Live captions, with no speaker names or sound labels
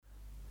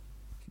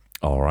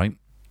All right.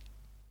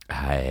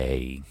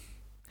 Hey.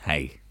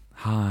 Hi.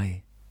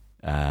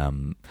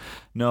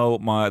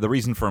 No, the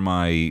reason for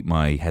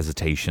my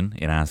hesitation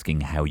in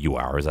asking how you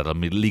are is that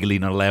I'm legally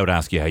not allowed to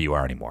ask you how you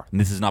are anymore. And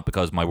this is not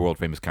because my world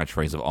famous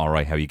catchphrase of "All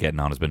right, how you getting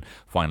on" has been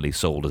finally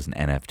sold as an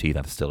NFT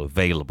that is still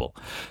available.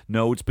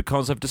 No, it's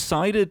because I've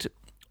decided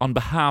on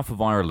behalf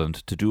of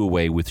Ireland to do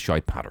away with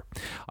shite patter.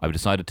 I've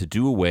decided to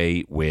do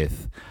away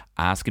with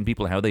asking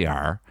people how they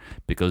are,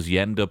 because you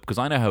end up, because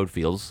I know how it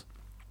feels,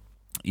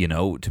 you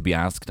know, to be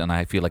asked, and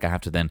I feel like I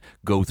have to then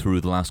go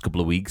through the last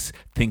couple of weeks,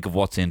 think of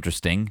what's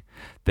interesting,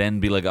 then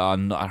be like, oh,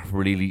 not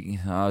really,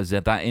 is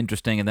that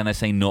interesting? And then I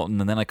say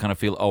nothing, and then I kind of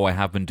feel, oh, I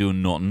have been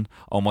doing nothing.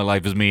 Oh, my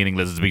life is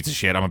meaningless. It's a piece of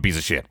shit. I'm a piece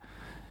of shit.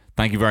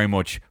 Thank you very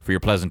much for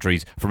your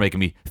pleasantries, for making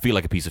me feel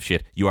like a piece of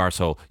shit. You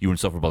arsehole. You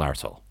insufferable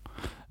arsehole.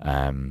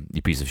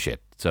 You piece of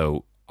shit.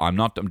 So I'm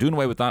doing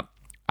away with that,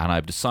 and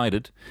I've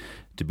decided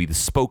to be the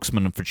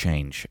spokesman for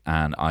change.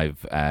 And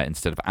I've,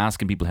 instead of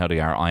asking people how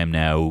they are, I am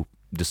now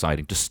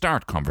deciding to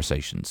start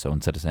conversations. So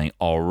instead of saying,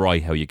 all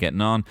right, how you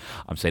getting on?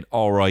 I'm saying,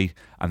 all right,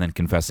 and then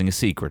confessing a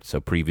secret. So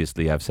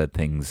previously I've said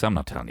things, I'm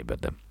not telling you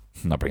about them.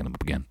 I'm not bringing them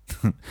up again.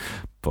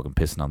 Fucking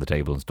pissing on the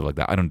table and stuff like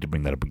that. I don't need to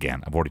bring that up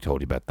again. I've already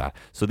told you about that.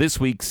 So this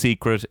week's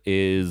secret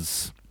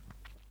is,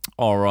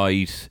 all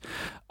right,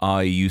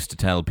 I used to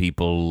tell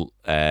people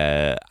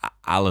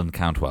Alan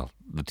Cantwell,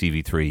 the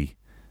TV3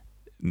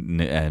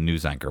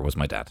 news anchor, was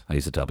my dad. I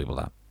used to tell people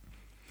that.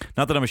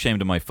 Not that I'm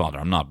ashamed of my father.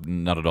 I'm not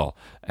at all.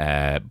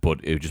 But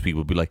it would just, people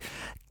would be like,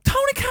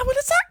 Tony Cantwell,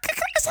 is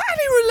that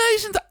any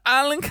relation to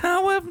Alan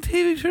Cantwell from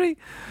TV3?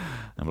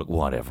 I'm like,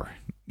 whatever.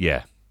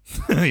 Yeah.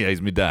 Yeah,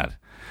 he's my dad.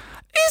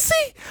 Is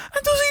he?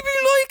 And does he be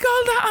like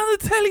all that on the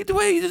telly? The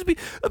way I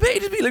bet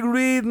he just be like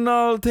reading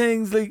all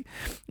things, like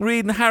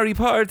reading Harry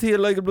Potter to you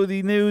like a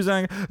bloody news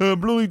anchor.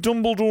 Bloody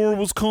Dumbledore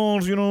was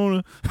called, you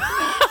know.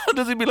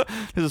 Does he be like,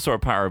 this is the sort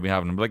of power I'd be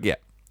having. I'm like, yeah,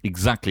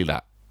 exactly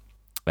that.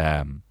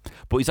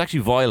 But he's actually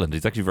violent.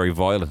 He's actually very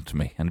violent to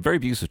me and very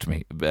abusive to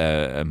me.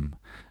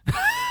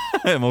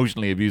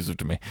 Emotionally abusive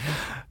to me.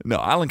 No,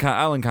 Alan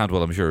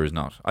Cantwell, I'm sure, is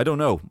not. I don't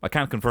know. I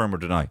can't confirm or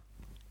deny.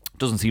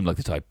 Doesn't seem like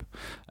the type.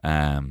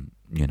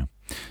 You know.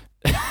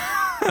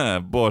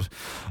 But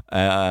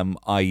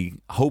I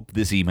hope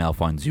this email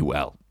finds you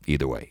well,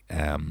 either way.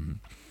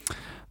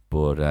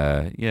 But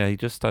yeah, he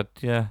just thought,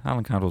 yeah,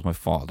 Alan Cantwell's my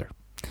father.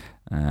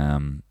 I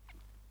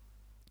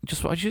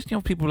just, you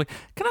know, people are like,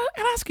 can I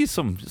ask you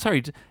something?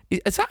 Sorry,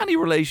 is that any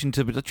relation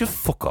to, just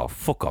fuck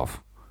off.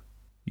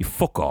 You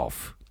fuck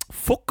off.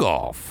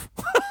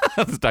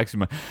 That's actually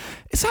my,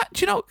 is that,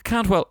 do you know,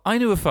 Cantwell, I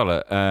knew a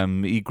fella,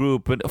 he grew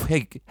up in,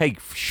 hey,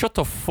 shut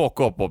the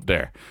fuck up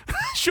there.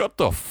 Shut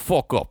the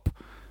fuck up.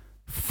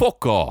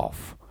 Fuck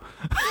off.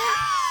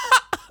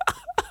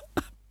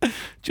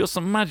 Just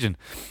imagine,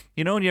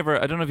 you know, when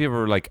I don't know if you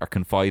ever like are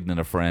confiding in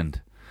a friend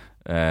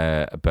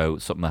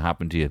about something that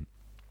happened to you.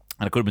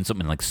 And it could have been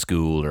something like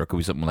school, or it could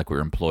be something like with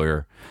your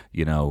employer,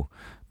 you know.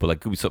 But like,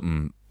 it could be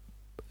something,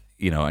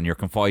 you know, and you're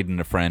confiding in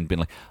a friend, being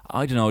like,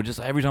 I don't know, just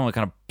every time I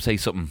kind of say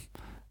something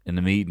in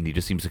the meeting, he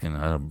just seems to kind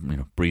of, you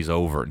know, breeze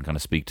over it and kind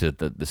of speak to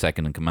the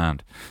second in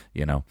command,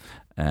 you know.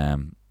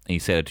 And you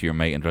said it to your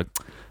mate, and they're like,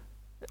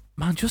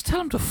 man, just tell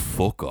him to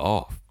fuck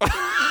off.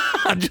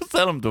 Just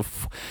tell him to,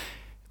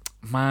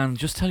 man,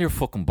 just tell your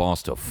fucking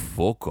boss to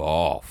fuck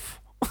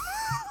off.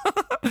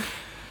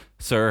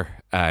 Sir,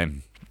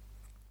 can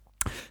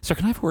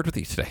I have a word with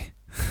you today?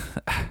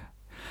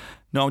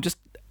 No,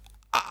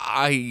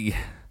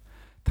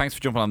 thanks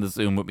for jumping on the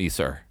Zoom with me,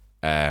 sir.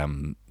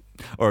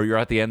 Or you're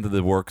at the end of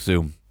the work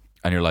Zoom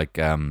and you're like,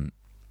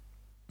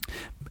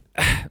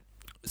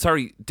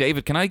 sorry,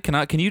 David, can you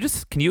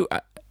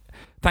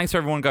thanks for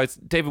everyone, guys.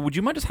 David, would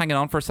you mind just hanging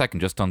on for a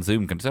second, just on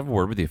Zoom? Can I just have a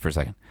word with you for a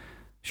second?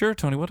 Sure,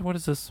 Tony, what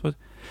is this? What?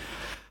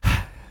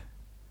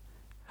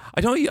 I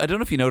don't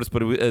know if you noticed,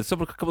 but a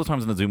couple of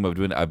times on the Zoom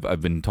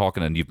I've been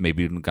talking, and you've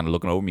maybe been kind of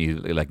looking over me,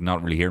 like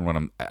not really hearing what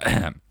I'm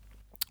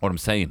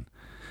saying,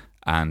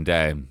 and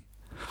I've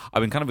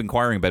been kind of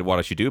inquiring about what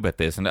I should do about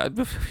this.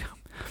 And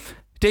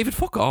David,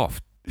 fuck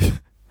off.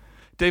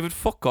 David,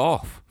 fuck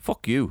off.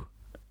 Fuck you.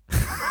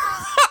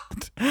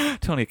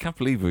 Tony, I can't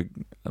believe it.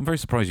 I'm very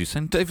surprised you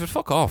said, David,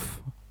 fuck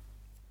off.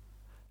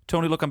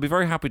 Tony, look, I'd be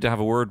very happy to have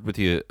a word with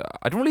you.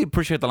 I don't really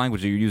appreciate the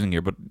language that you're using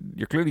here, but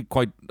you're clearly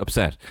quite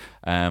upset.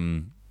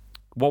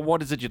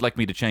 What is it you'd like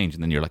me to change?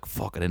 And then you're like,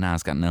 fuck, I didn't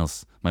ask anything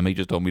else. My mate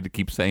just told me to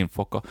keep saying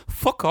fuck off.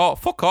 Fuck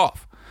off. Fuck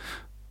off.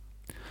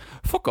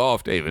 Fuck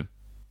off, David.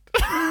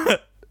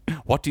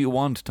 What do you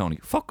want, Tony?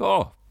 Fuck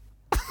off.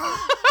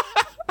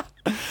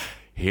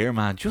 Here,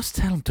 man, just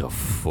tell him to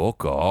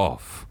fuck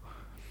off.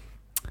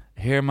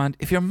 Here, man,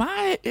 if you're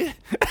mad...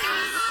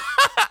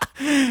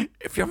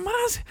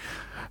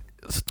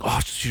 Oh,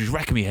 she's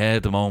wrecking me head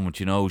at the moment,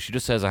 you know. She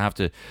just says I have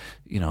to,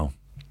 you know...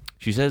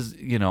 She says,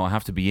 you know, I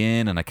have to be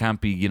in and I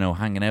can't be, you know,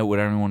 hanging out with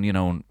everyone, you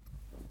know. And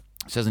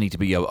says I need to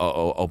be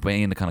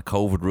obeying the kind of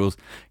COVID rules.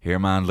 Here,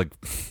 man, like,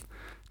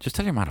 just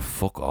tell your man to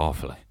fuck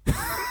off, like.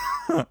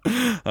 All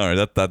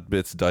right, that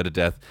bit's died a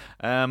death.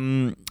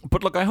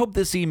 But look, I hope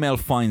this email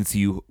finds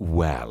you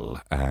well.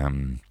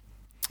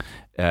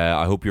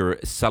 I hope you're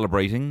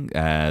celebrating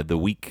the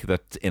week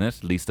that's in it,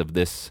 at least of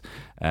this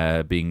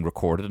being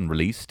recorded and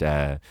released.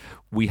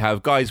 We've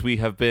got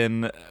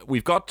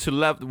to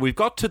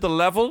the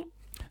level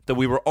that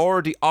we were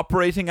already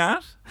operating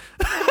at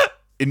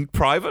in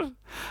private,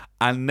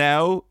 and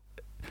now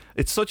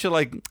it's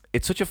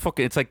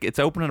it's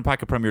opening a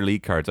pack of Premier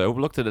League cards. I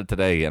looked at it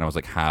today and I was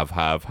like, have,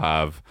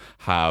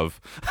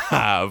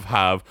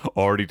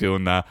 already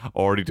doing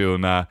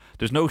that.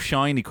 There's no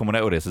shiny coming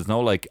out of this. There's no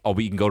like, oh,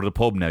 but you can go to the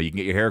pub now, you can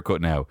get your hair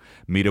cut now,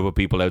 meet up with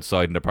people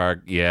outside in the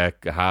park. Yeah,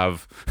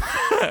 have.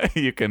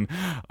 You can,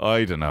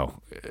 I don't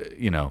know,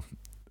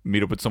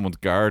 meet up with someone's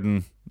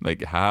garden,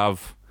 like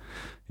have,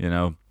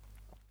 and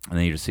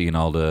then you're seeing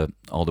all the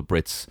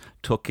Brits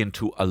tuck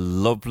into a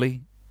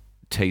lovely,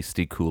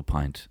 tasty, cool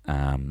pint,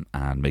 and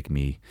making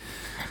me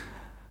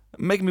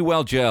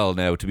well gel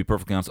now, to be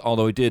perfectly honest.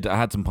 Although I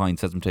had some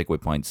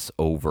takeaway pints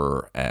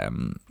over a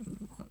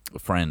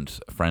friend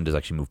has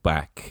actually moved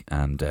back,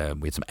 and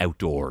we had some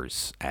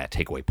outdoors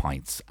takeaway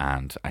pints,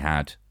 and I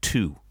had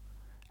 2,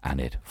 and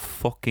it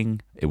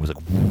was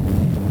like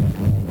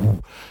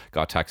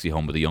got a taxi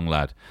home with a young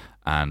lad,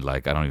 and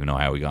like I don't even know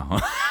how we got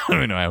home. I don't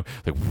even know how,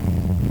 like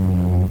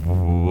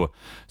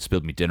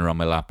spilled me dinner on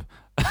my lap.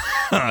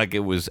 Like it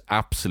was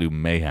absolute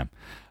mayhem.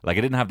 Like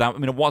I didn't have that. I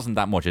mean, it wasn't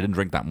that much. I didn't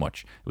drink that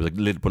much. It was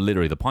like, but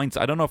literally the pints.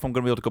 I don't know if I'm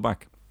going to be able to go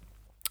back.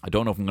 I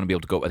don't know if I'm going to be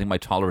able to go. I think my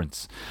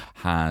tolerance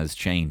has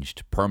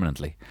changed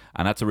permanently,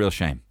 and that's a real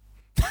shame.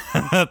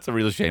 That's a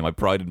real shame. I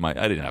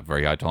didn't have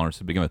very high tolerance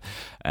to begin with,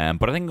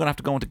 but I think I'm going to have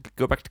to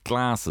go back to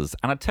glasses.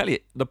 And I tell you,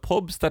 the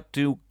pubs that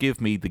do give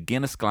me the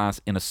Guinness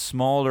glass in a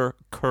smaller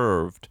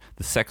curved,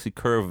 the sexy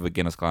curve of a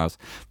Guinness glass,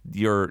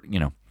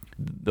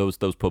 those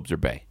pubs are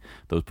bay.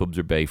 Those pubs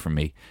are bay for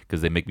me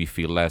because they make me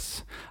feel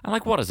less. And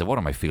like, what is it? What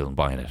am I feeling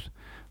buying it?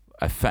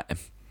 Is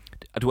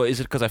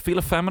it because I feel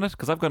effeminate?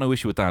 Because I've got no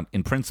issue with that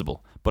in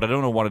principle, but I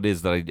don't know what it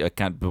is that I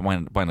can't.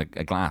 Buying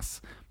a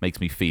glass makes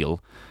me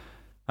feel,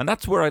 and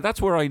that's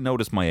where I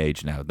notice my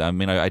age now. I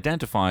mean, I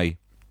identify.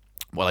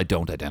 Well, I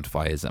don't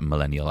identify as a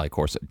millennial. I, of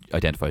course,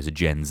 identify as a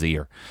Gen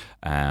Zer,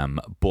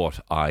 but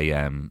I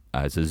am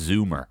as a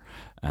Zoomer.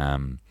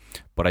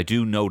 But I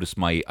do notice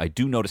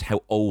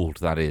how old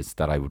that is,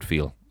 that I would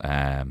feel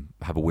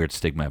have a weird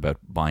stigma about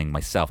buying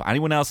myself.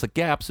 Anyone else, like,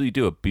 yeah, absolutely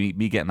do it.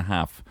 Me getting a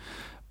half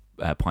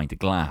pint of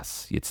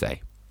glass, you'd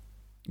say.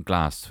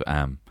 Glass.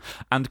 And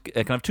can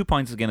I have 2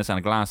 pints of Guinness and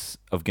a glass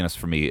of Guinness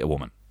for me, a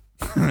woman?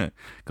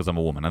 Because I'm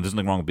a woman. And there's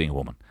nothing wrong with being a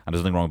woman. And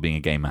there's nothing wrong with being a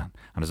gay man.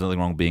 And there's nothing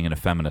wrong with being an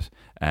effeminate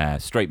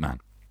straight man.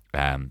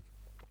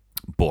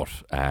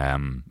 But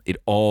it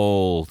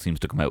all seems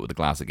to come out with a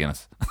glass of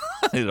Guinness.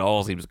 It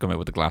all seems to come out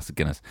with a glass of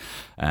Guinness.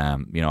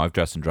 I've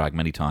dressed in drag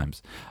many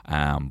times,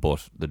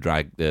 but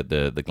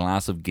the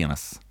glass of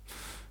Guinness.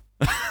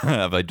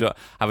 Have I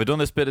done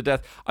this bit of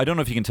death? I don't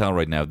know if you can tell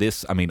right now.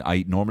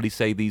 I normally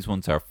say these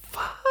ones are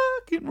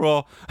fucking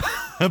raw,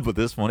 but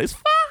this one is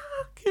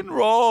fucking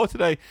raw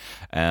today.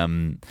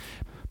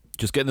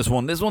 Just getting this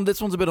one. This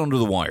one's a bit under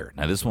the wire.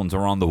 Now this one's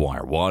around the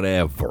wire.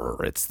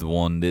 Whatever. It's the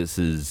one. This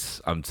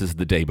is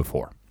the day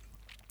before.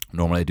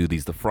 Normally I do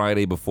these the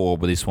Friday before,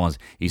 but this one's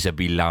it's a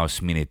be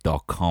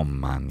lastminute.com,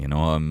 man. You know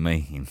what I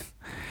mean?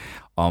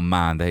 Oh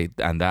man,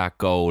 that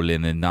goal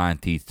in the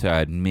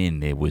 93rd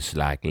minute was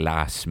like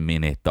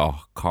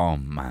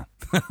lastminute.com, man.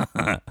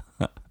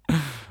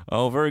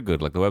 Oh, very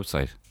good. Like the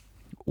website.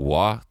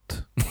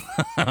 What?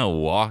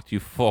 What? You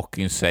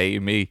fucking say to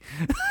me?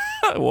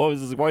 Why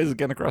is it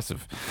getting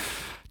aggressive?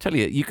 I tell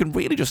you, you can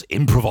really just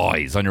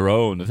improvise on your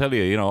own. I tell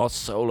you,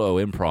 solo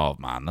improv,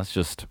 man. That's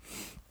just...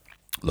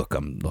 Look.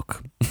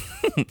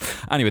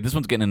 Anyway, this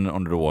one's getting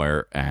under the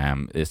wire.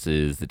 This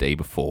is the day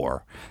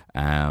before.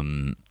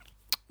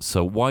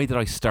 So why did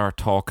I start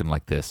talking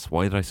like this?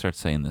 Why did I start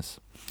saying this?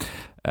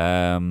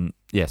 So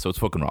it's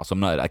fucking raw. So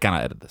I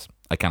cannot edit this.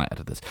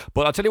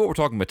 But I'll tell you what we're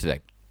talking about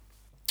today.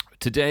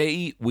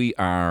 Today we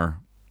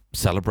are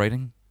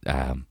celebrating,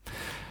 and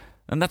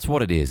that's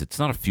what it is. It's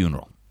not a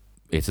funeral.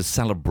 It's a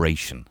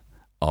celebration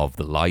of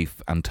the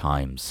life and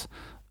times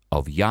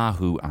of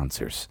Yahoo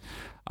Answers.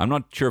 I'm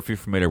not sure if you're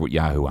familiar with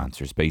Yahoo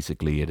Answers.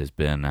 Basically, it has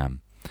been a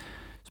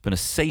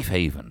safe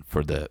haven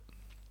for the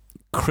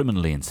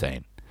criminally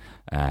insane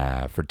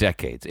for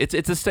decades.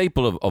 It's a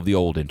staple of the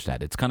old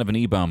internet. It's kind of an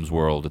E-bombs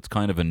world. It's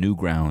kind of a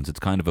Newgrounds. It's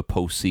kind of a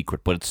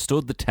post-secret, but it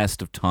stood the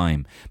test of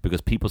time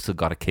because people still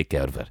got a kick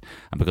out of it,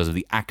 and because of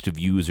the active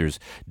users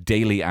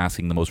daily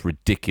asking the most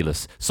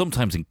ridiculous,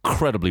 sometimes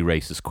incredibly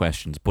racist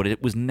questions. But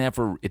it was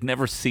never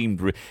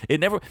the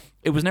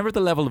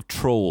level of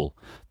troll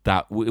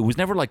that it was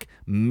never like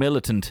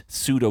militant,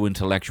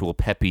 pseudo-intellectual,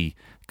 peppy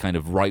kind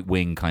of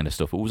right-wing kind of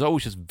stuff. It was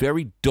always just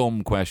very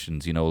dumb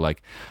questions,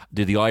 like,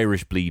 did the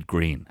Irish bleed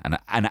green? And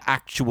an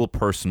actual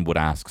person would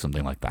ask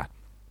something like that,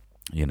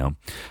 and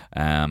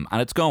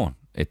it's going.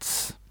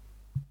 It's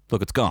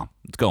gone.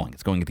 It's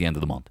going at the end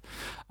of the month.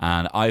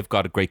 And I've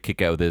got a great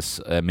kick out of this.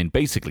 I mean,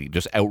 basically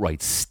just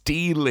outright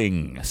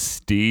stealing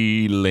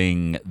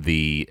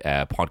the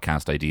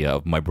podcast idea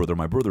of My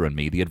Brother and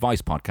Me, the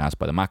advice podcast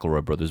by the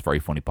McElroy brothers, very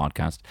funny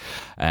podcast.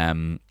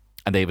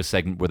 And they have a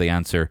segment where they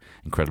answer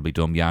incredibly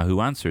dumb Yahoo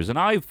answers. And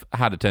I've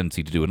had a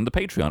tendency to do it on the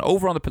Patreon.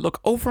 Over on the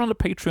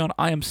Patreon,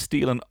 I am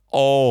stealing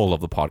all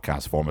of the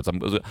podcast formats.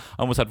 I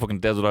almost had fucking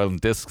Desert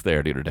Island Discs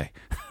there the other day.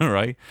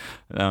 Right?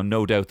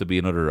 No doubt there'll be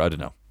another, I don't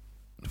know,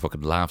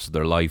 fucking laughs of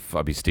their life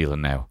I'll be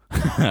stealing now.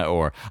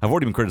 Or I've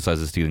already been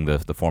criticised as stealing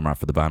the format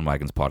for the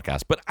Bandwagons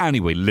podcast. But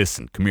anyway,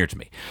 listen, come here to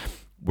me.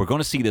 We're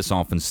going to see this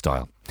off in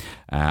style.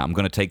 I'm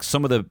going to take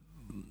some of the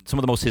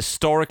most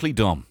historically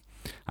dumb,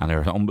 and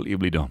they're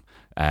unbelievably dumb,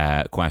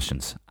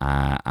 questions,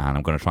 and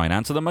I'm going to try and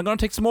answer them. I'm going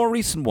to take some more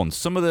recent ones,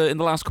 some of the in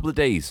the last couple of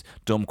days,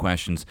 dumb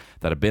questions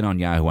that have been on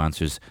Yahoo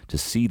Answers to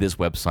see this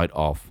website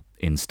off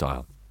in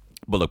style.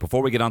 But look,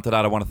 before we get on to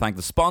that, I want to thank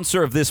the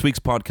sponsor of this week's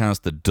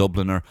podcast, the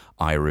Dubliner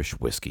Irish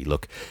Whiskey.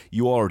 Look,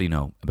 you already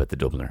know about the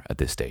Dubliner at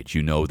this stage.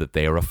 You know that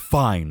they are a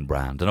fine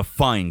brand and a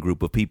fine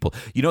group of people.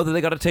 You know that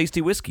they got a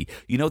tasty whiskey.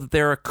 You know that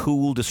they're a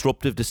cool,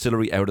 disruptive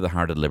distillery out of the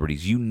heart of the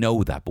Liberties. You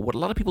know that. But what a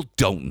lot of people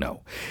don't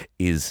know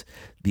is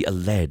the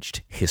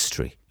alleged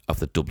history of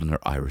the Dubliner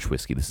Irish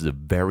Whiskey. This is a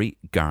very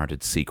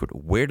guarded secret.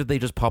 Where did they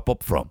just pop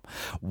up from?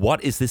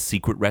 What is this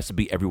secret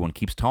recipe everyone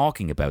keeps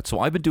talking about? So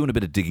I've been doing a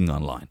bit of digging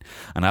online,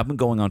 and I've been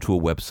going onto a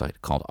website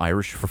called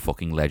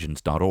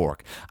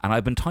irishforfuckinglegends.org, and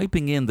I've been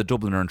typing in the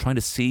Dubliner and trying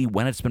to see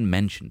when it's been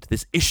mentioned.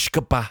 This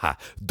Ishkabaha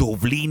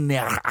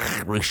Dubliner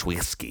Irish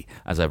Whiskey,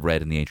 as I've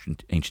read in the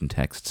ancient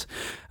texts.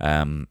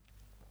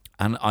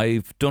 And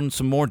I've done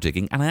some more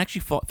digging, and I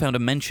actually found a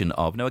mention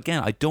of, now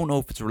again, I don't know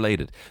if it's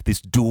related, this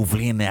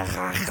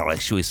Dubliner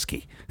Irish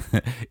Whiskey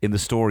in the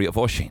story of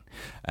Oisin.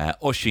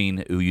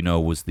 Oisin, who you know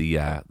was the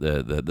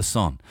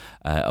son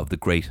of the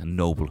great and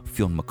noble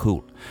Fionn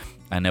McCool.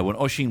 And now when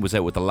Oisin was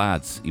out with the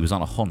lads, he was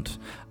on a hunt,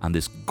 and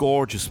this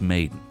gorgeous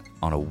maiden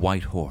on a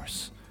white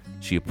horse,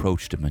 she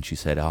approached him and she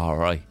said, "All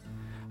right,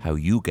 how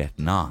you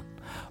getting on?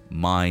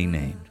 My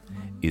name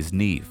is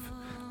Niamh.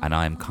 And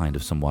I'm kind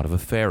of somewhat of a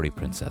fairy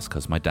princess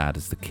because my dad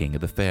is the king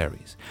of the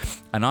fairies.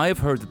 And I have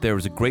heard that there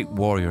is a great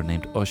warrior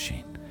named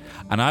Oisin.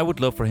 And I would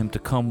love for him to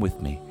come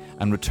with me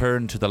and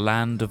return to the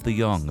land of the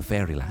young,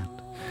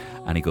 fairyland."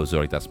 And he goes,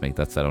 "All right, that's me.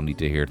 That's I don't need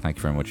to hear. Thank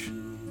you very much.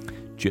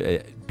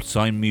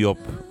 Sign me up.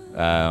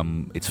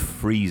 It's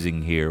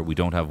freezing here. We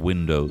don't have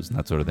windows and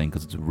that sort of thing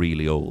because it's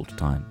really old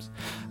times."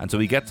 And so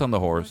he gets on the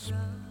horse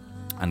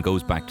and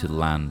goes back to the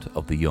land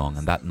of the young.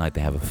 And that night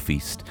they have a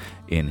feast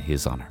in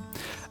his honour.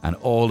 And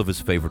all of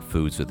his favourite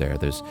foods are there.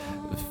 There's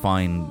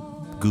fine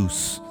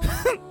goose,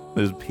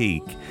 there's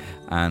pig,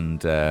 and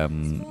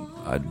there's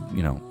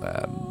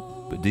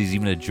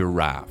even a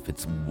giraffe.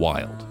 It's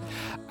wild.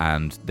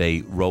 And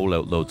they roll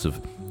out loads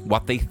of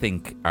what they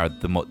think are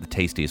the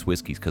tastiest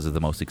whiskies because they're the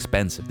most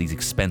expensive. These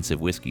expensive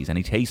whiskies. And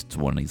he tastes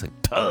one and he's like,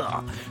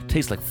 "Ugh,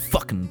 tastes like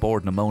fucking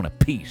Bord Namona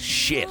piece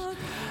shit."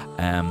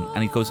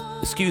 And he goes,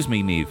 "Excuse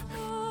me, Niamh.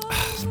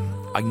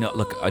 I know.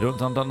 Look, I don't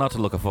not to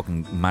look a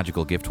fucking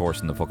magical gift horse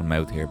in the fucking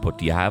mouth here, but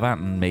do you have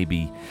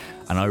maybe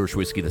an Irish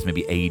whiskey that's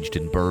maybe aged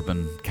in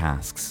bourbon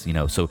casks? You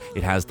know, so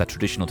it has that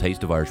traditional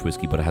taste of Irish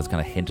whiskey, but it has kind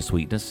of hint of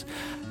sweetness,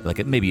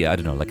 like maybe I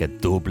don't know, like a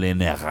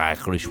Dublin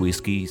Irish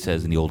whiskey," he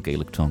says in the old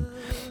Gaelic tongue.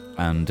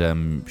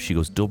 And she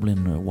goes,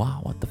 "Dublin,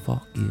 what the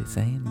fuck are you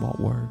saying? What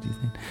word are you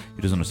saying?"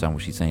 He doesn't understand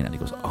what she's saying, and he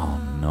goes, "Oh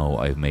no,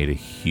 I've made a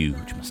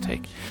huge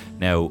mistake."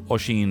 Now,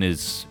 Oisin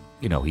is,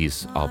 you know,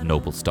 he's of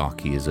noble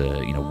stock. He is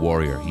a, you know,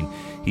 warrior.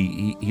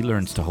 He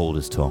learns to hold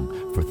his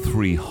tongue for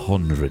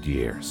 300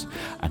 years,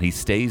 and he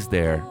stays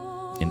there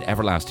in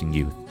everlasting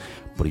youth.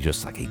 But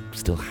he's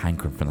still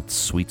hankering for that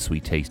sweet,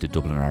 sweet taste of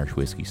Dublin Irish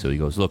whiskey. So he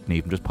goes, "Look,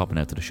 Niamh, I'm just popping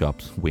out to the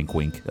shops." Wink,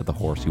 wink at the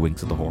horse. He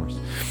winks at the horse.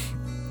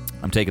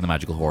 "I'm taking the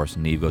magical horse."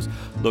 And Niamh goes,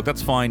 "Look,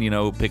 that's fine, you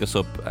know, pick us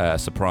up a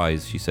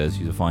surprise," she says.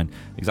 She's a fine,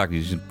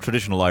 exactly, she's a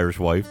traditional Irish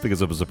wife. "Pick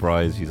us up a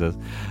surprise," she says.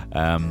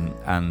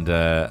 And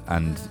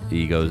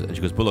he goes, and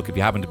she goes, "But look, if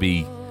you happen to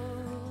be,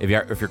 if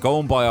you're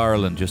going by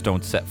Ireland, just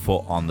don't set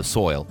foot on the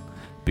soil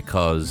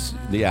because,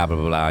 blah, blah,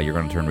 blah, you're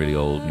going to turn really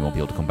old and you won't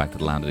be able to come back to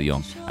the land of the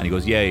young." And he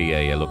goes,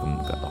 yeah, look,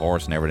 I've got the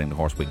horse and everything. The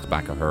horse winks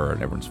back at her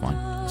and everyone's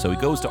fine. So he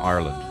goes to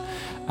Ireland.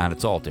 And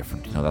it's all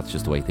different, you know, that's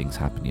just the way things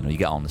happen. You know, you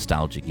get all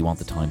nostalgic, you want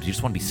the times, you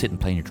just want to be sitting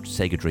playing your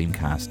Sega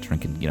Dreamcast,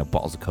 drinking, you know,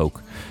 bottles of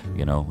Coke,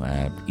 you know,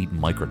 eating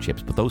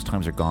microchips, but those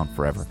times are gone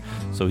forever.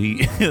 So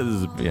he,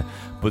 yeah.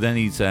 But then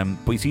he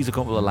sees a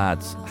couple of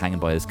lads hanging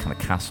by this kind of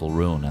castle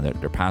ruin, and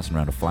they're passing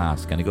around a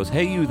flask, and he goes,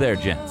 "Hey, you there,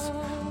 gents,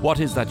 what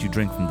is that you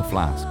drink from the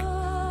flask?"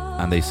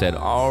 And they said,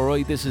 "All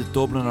right, this is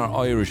Dublin or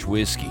Irish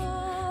whiskey,"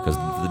 because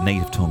the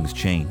native tongue's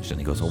changed. And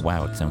he goes, "Oh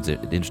wow, it sounds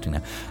interesting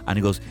now." And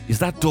he goes, "Is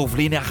that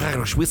Dublin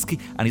Irish whiskey?"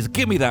 And he's,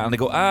 "Give me that." And they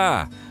go,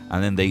 "Ah."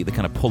 And then they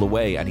kind of pull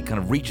away, and he kind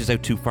of reaches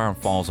out too far and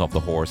falls off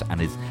the horse.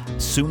 And as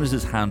soon as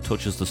his hand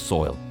touches the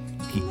soil,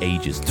 he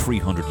ages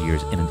 300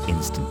 years in an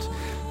instant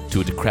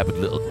to a decrepit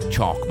little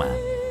chalk man.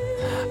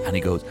 And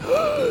he goes,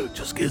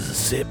 "Just give us a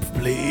sip,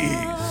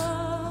 please."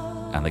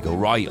 And they go,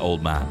 "Right,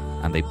 old man."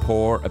 And they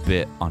pour a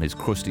bit on his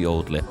crusty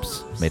old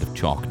lips, made of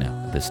chalk now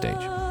at this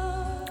stage.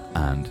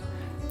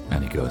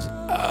 And he goes,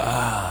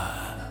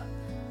 "Ah,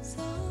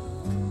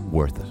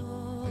 worth it."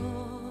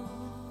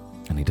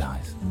 And he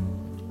dies.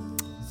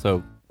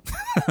 So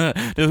Now,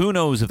 who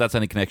knows if that's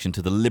any connection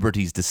to the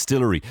Liberties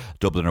Distillery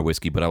Dubliner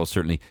whiskey, but I will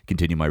certainly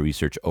continue my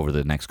research over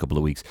the next couple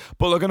of weeks.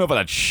 But look, enough of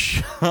that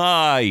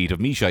shite of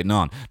me shiting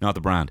on, not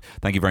the brand.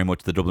 Thank you very much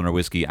to the Dubliner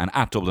Whiskey and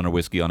at Dubliner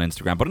Whiskey on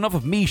Instagram. But enough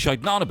of me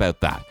shiting on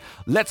about that.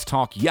 Let's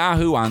talk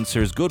Yahoo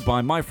Answers.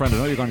 Goodbye, my friend. I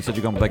know you're going to say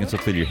you're going, but I can still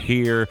feel you're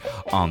here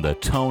on the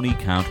Tony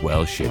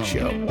Cantwell Shit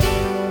Show.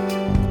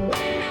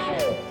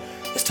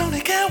 It's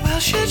Tony Cantwell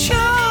Shit Show.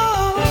 And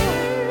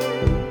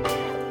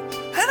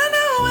I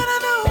know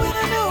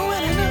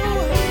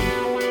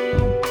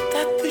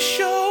that the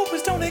show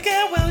is Tony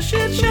Cantwell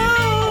Shit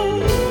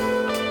Show.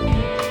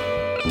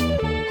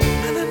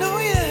 And I know,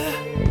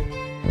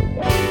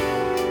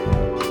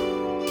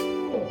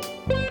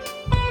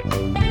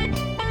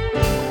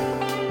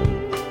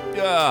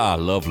 Ah,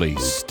 lovely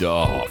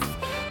stuff.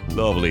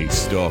 Lovely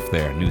stuff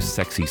there. New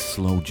sexy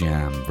slow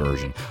jam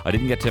version. I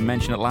didn't get to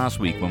mention it last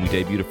week when we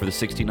debuted it for the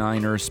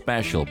 69er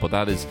special, but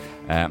that is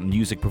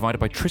music provided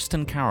by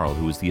Tristan Carroll,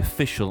 who is the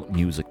official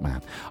music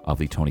man of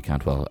the Tony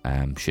Cantwell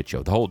Shit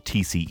Show. The whole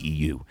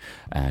TCEU,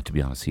 to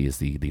be honest. He is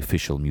the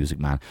official music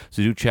man.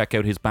 So do check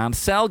out his band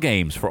Cell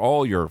Games for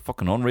all your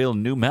fucking unreal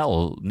new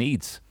metal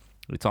needs.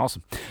 It's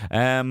awesome.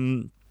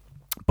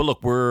 But look,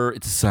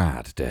 it's a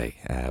sad day,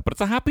 but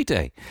it's a happy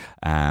day.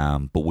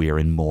 But we are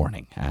in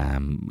mourning.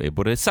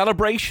 But a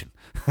celebration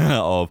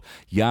of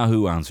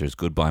Yahoo Answers.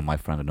 Goodbye, my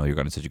friend. I know you're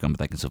going to say you're going,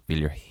 but I can still feel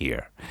you're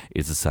here.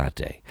 It's a sad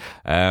day.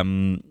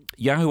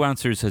 Yahoo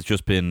Answers has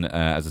just been,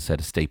 as I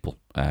said, a staple.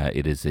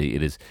 It is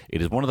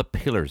one of the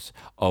pillars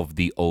of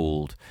the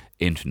old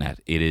internet.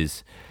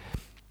 It's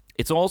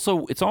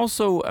also.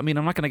 I mean,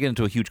 I'm not going to get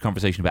into a huge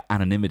conversation about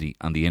anonymity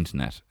on the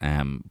internet.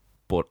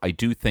 But I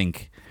do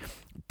think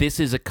this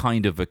is a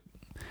kind of a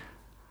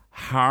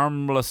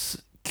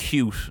harmless,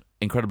 cute,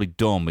 incredibly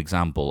dumb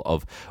example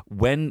of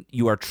when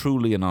you are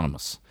truly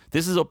anonymous.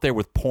 This is up there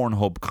with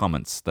Pornhub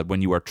comments, that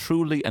when you are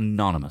truly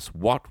anonymous,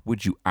 what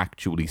would you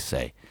actually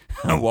say?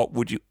 What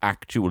would you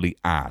actually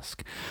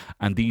ask?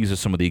 And these are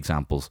some of the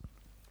examples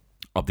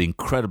of the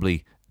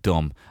incredibly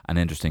dumb and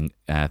interesting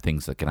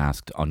things that get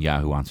asked on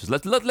Yahoo Answers.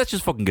 Let's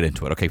just fucking get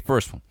into it. Okay,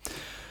 first one.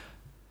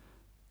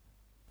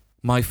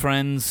 My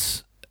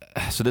friends...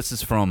 So this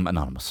is from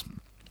Anonymous.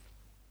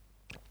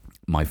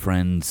 My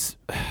friends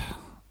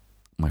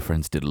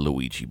did a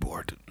Luigi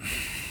board.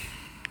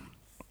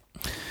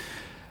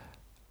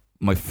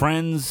 My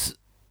friends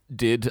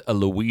did a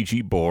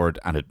Luigi board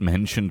and it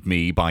mentioned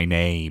me by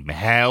name.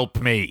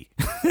 Help me,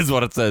 is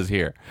what it says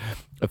here.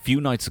 A few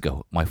nights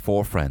ago, my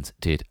 4 friends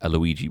did a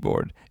Luigi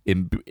board.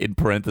 In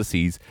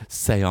parentheses,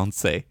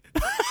 Seance.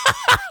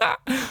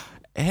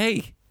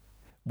 Hey,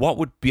 what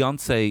would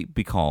Beyonce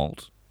be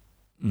called?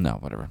 No,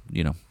 whatever.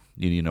 You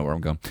know where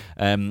I'm going.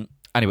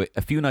 Anyway,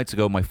 a few nights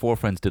ago, my 4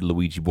 friends did a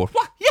Luigi board.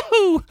 What?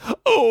 Yahoo!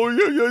 Oh,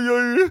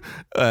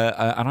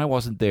 yeah. And I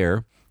wasn't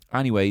there.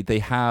 Anyway, they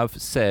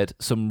have said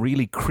some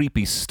really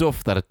creepy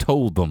stuff that it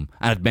told them,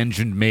 and it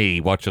mentioned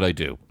me. What should I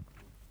do?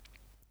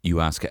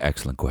 You ask an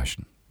excellent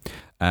question.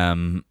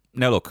 Now,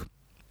 look.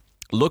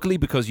 Luckily,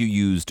 because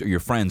your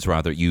friends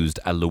used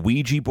a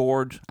Luigi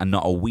board and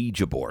not a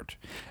Ouija board,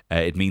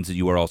 it means that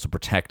you are also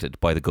protected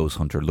by the ghost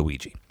hunter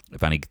Luigi.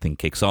 If anything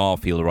kicks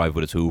off, he'll arrive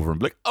with his Hoover and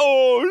be like,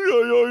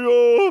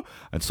 oh, yeah,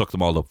 and suck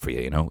them all up for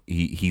you, you know.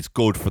 He's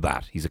good for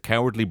that. He's a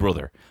cowardly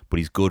brother, but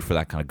he's good for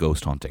that kind of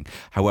ghost hunting.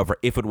 However,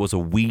 if it was a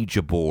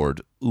Ouija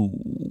board,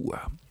 ooh,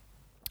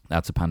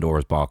 that's a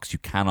Pandora's box. You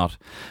cannot,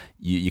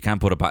 you can't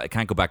put it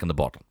can't go back in the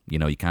bottle. You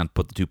know, you can't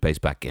put the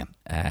toothpaste back in.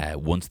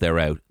 Once they're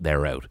out,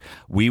 they're out.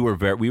 We were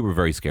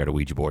very scared of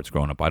Ouija boards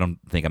growing up. I don't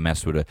think I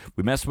messed with it.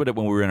 We messed with it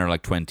when we were in our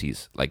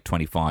 20s, like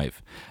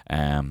 25.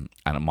 And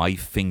my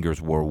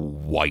fingers were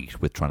white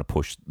with trying to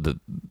push the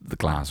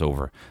glass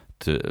over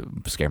to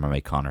scare my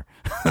mate Connor.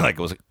 Like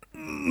it was like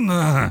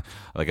I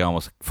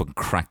almost fucking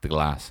cracked the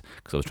glass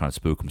because I was trying to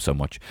spook him so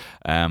much.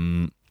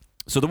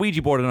 So the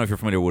Ouija board, I don't know if you're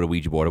familiar with a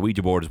Ouija board. A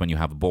Ouija board is when you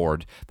have a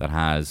board that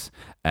has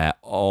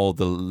all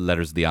the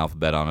letters of the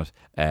alphabet on it,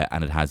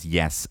 and it has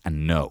yes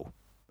and no.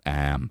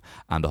 And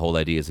the whole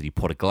idea is that you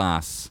put a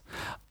glass,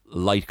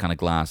 light kind of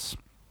glass,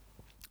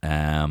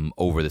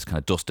 over this kind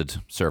of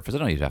dusted surface. I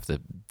don't know if you have to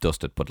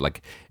dust it, but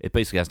like it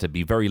basically has to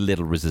be very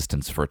little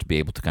resistance for it to be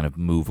able to kind of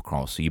move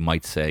across. So you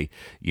might say,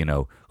 you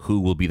know, who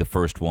will be the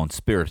first one?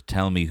 Spirit,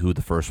 tell me who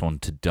the first one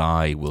to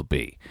die will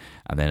be.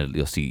 And then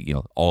you'll see, you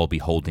know, all be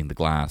holding the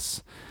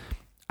glass.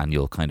 And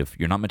you're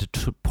not meant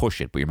to push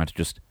it, but you're meant to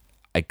just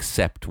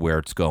accept where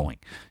it's going,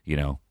 you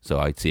know. So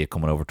I'd see it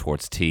coming over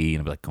towards T,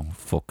 and I'd be like, come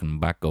fucking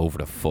back over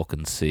to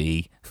fucking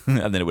C.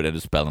 And then it would end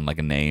up spelling like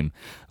a name,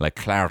 like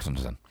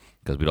Clarendon,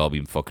 because we'd all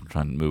be fucking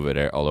trying to move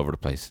it all over the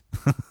place.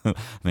 And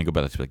then go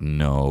back to be like,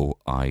 no,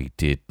 I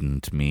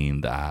didn't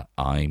mean that.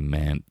 I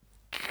meant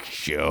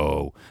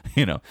Joe,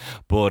 you know.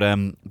 But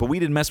we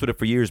didn't mess with it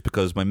for years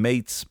because my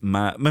mate's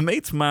ma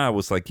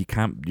was like,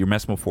 you're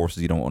messing with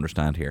forces you don't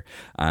understand here.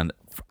 And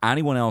for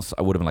anyone else,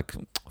 I would have been like,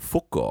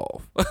 fuck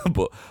off.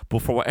 but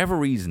for whatever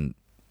reason,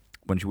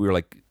 when we were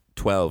like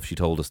 12, she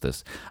told us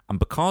this. And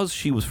because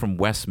she was from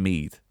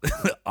Westmeath,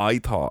 I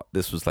thought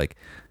this was like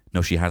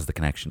No, she has the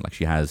connection. Like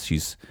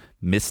she's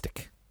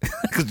mystic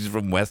because she's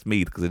from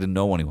Westmeath. Because I didn't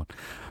know anyone.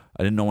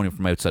 I didn't know anyone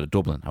from outside of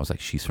Dublin. I was like,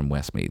 she's from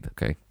Westmeath.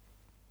 Okay,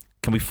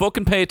 can we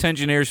fucking pay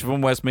attention here? She's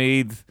from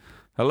Westmeath.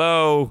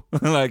 Hello,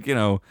 like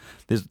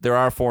there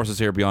are forces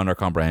here beyond our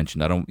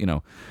comprehension. I don't,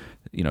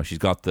 she's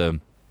got the.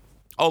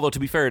 Although to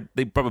be fair,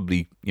 they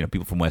probably,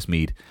 people from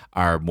Westmeath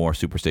are more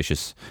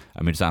superstitious.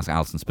 I mean, just ask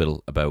Alison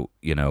Spittle about,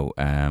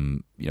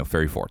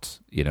 fairy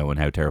forts, and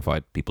how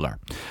terrified people are.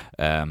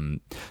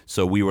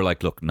 So we were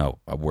like, look, no,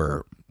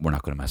 we're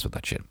not going to mess with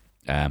that shit.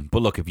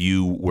 But look, if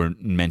you were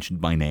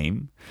mentioned by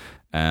name,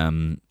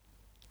 do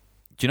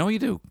you know what you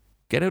do?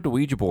 Get out the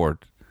Ouija board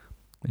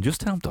and just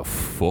tell them to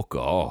fuck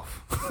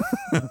off.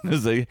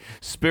 Say,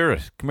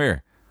 spirit, come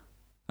here,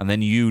 and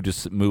then you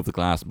just move the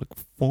glass and be like,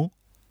 fuck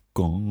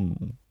off.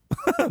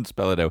 And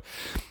spell it out.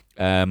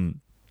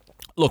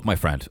 Look, my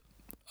friend,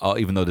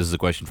 even though this is a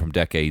question from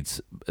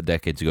decades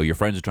ago, your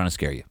friends are trying to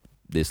scare you.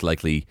 This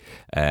likely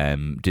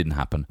didn't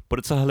happen, but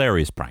it's a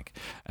hilarious prank.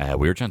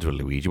 We were trying to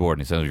do a Ouija board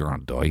and he said, you're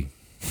going to die.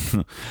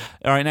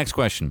 All right, next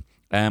question.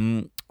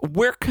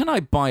 Where can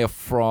I buy a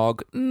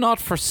frog? Not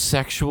for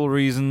sexual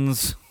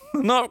reasons.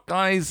 Not,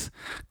 guys,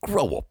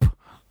 grow up.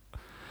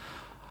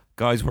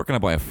 Guys, where can I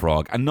buy a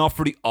frog? And not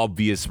for the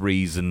obvious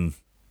reason.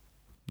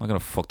 I'm not going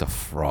to fuck the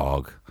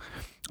frog.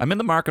 I'm in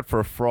the market for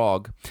a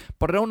frog,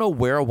 but I don't know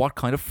where or what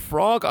kind of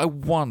frog I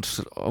want.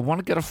 I want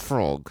to get a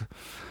frog.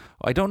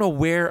 I don't know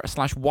where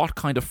 / what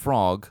kind of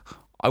frog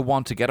I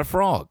want to get a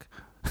frog.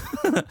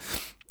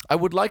 I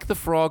would like the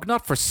frog,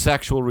 not for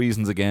sexual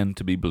reasons again,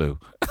 to be blue.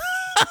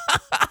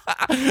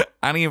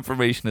 Any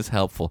information is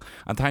helpful,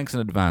 and thanks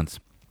in advance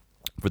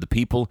for the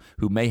people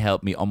who may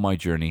help me on my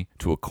journey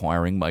to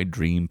acquiring my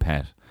dream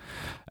pet.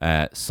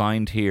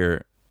 Signed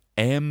here,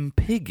 M.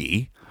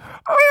 Piggy.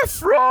 A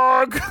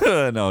frog.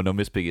 No,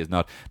 Miss Piggy is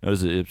not. No,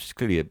 it's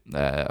clearly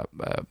a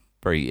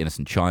very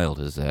innocent child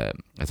has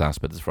asked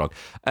about this frog.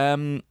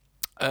 I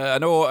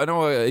know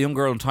a young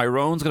girl in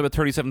Tyrone's got about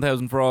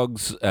 37,000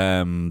 frogs.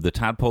 The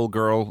tadpole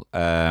girl.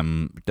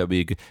 That'd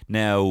be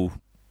now.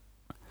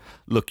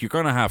 Look, you're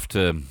gonna have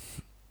to.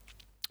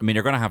 I mean,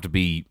 you're gonna have to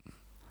be.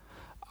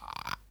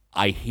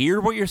 I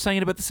hear what you're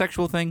saying about the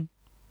sexual thing,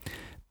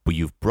 but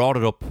you've brought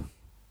it up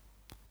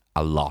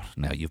a lot.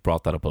 Now you've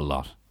brought that up a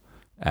lot.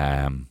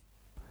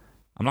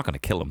 I'm not going to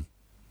kill him.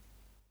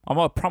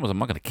 I promise I'm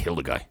not going to kill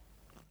the guy.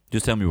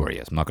 Just tell me where he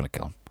is. I'm not going to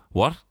kill him.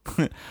 What?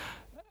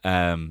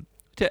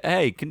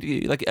 Hey, can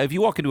you, like, if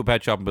you walk into a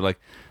pet shop and be like,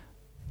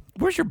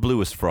 where's your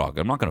bluest frog?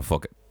 I'm not going to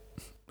fuck it.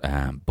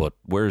 But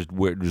where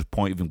just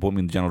point me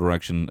in the general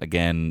direction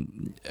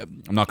again.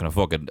 I'm not going to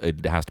fuck it.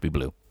 It has to be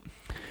blue.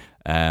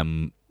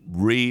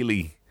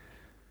 Really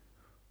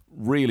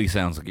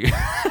sounds like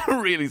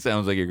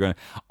you're going.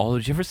 Oh,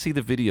 did you ever see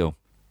the video?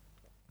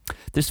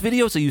 There's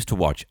videos I used to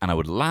watch and I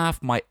would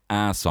laugh my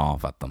ass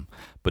off at them,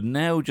 but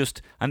now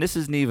and this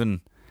isn't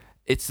even.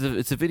 It's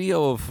the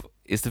video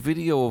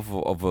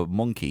of a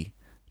monkey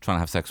trying to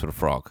have sex with a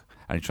frog,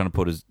 and he's trying to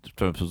put his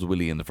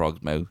willy in the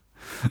frog's mouth.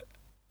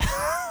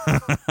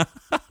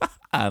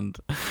 and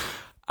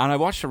I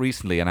watched it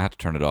recently and I had to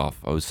turn it off.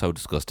 I was so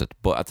disgusted.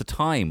 But at the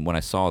time when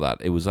I saw that,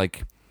 it was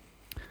like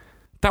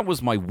that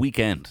was my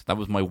weekend. That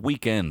was my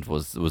weekend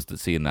was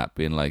seeing that,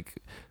 being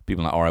like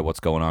people like, all right, what's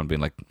going on?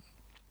 Being like,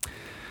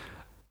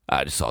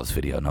 I just saw this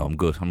video. No, I'm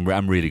good.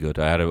 I'm really good.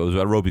 I was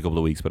at Roby a couple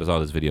of weeks, but I saw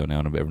this video now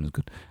and everyone's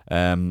good.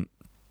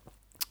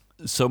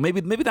 So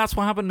maybe that's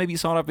what happened. Maybe you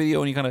saw that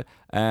video and you kind of.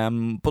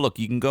 But look,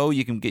 you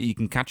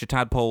can catch a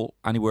tadpole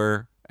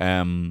anywhere.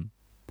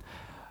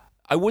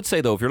 I would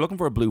say though, if you're looking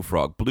for a blue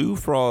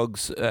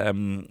frogs,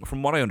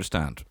 from what I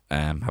understand,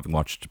 having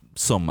watched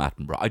some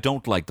Attenborough, I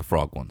don't like the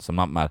frog ones. I'm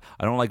not mad.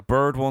 I don't like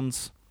bird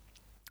ones.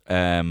 It's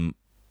not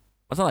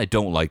that I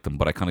don't like them,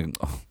 but I kind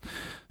of.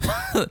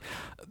 Oh,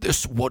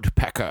 this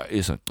woodpecker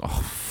isn't. Oh,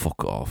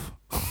 fuck off.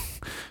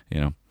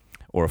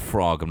 Or a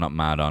frog. I'm not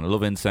mad on. I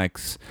love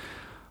insects.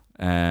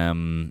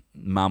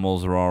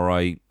 Mammals are all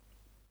right.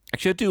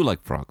 Actually, I do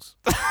like frogs.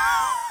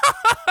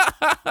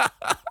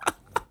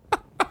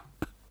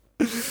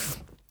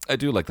 I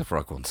do like the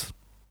frog ones.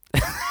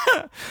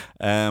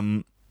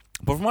 But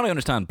from what I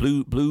understand,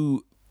 blue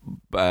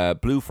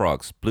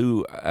frogs,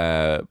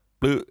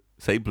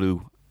 say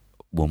blue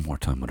one more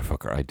time,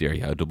 motherfucker. I dare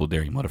you. I double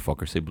dare you,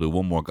 motherfucker. Say blue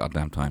one more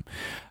goddamn time.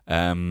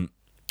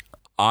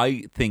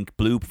 I think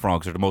blue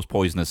frogs are the most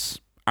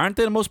poisonous. Aren't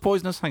they the most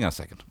poisonous? Hang on a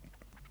second.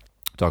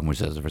 Talking which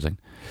says everything.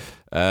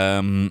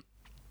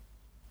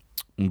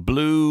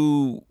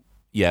 Blue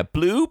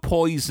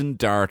poison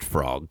dart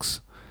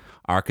frogs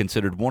are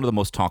considered one of the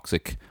most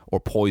toxic or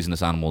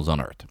poisonous animals on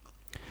Earth.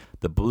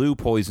 The blue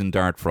poison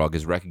dart frog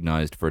is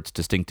recognized for its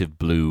distinctive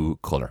blue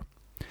color.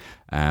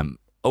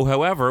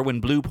 However,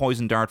 when blue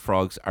poison dart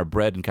frogs are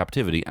bred in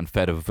captivity and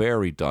fed a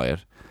varied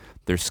diet,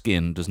 their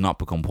skin does not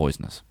become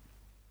poisonous.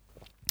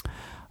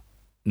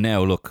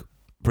 Now, look,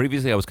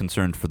 previously I was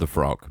concerned for the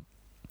frog.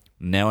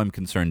 Now I'm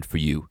concerned for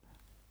you.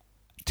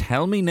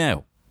 Tell me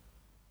now,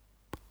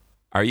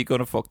 are you going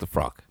to fuck the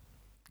frog?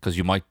 Because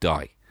you might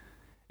die.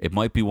 It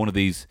might be one of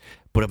these,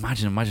 but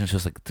imagine it's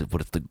just like,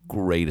 but it's the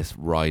greatest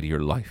ride of your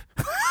life.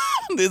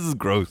 This is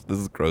gross.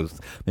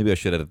 Maybe I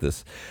should edit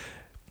this.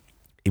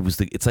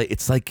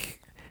 It's like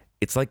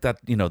that,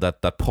 you know,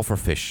 that puffer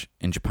fish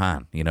in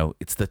Japan, you know,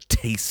 it's the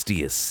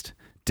tastiest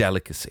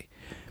delicacy.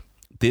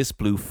 This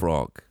blue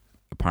frog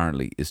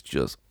apparently is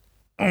just,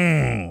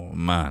 oh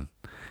man,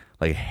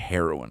 like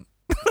heroin.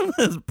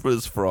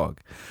 this frog.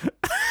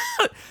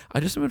 I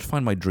just want to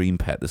find my dream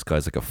pet. This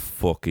guy's like a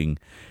fucking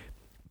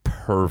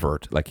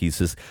pervert. Like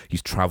he's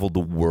traveled the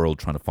world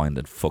trying to find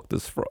and fuck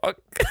this frog.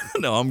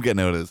 No, I'm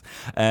getting out of this.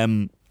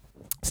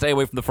 Stay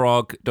away from the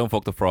frog. Don't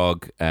fuck the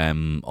frog,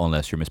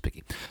 unless you're Miss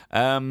Piggy.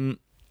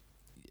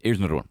 Here's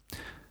another one.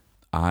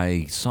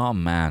 I saw a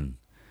man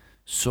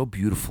so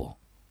beautiful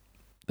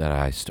that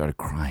I started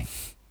crying.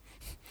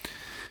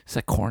 Is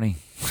that corny?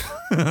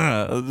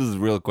 This is a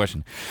real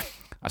question.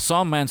 I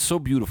saw a man so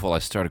beautiful I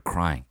started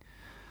crying.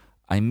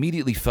 I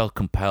immediately felt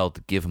compelled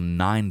to give him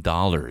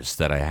 $9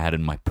 that I had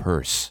in my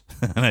purse.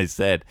 And I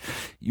said,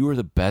 "You are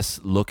the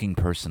best looking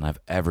person I've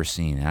ever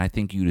seen, and I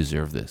think you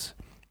deserve this."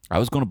 I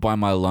was going to buy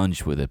my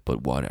lunch with it,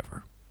 but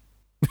whatever.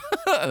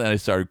 And then I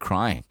started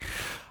crying.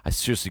 I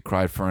seriously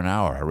cried for an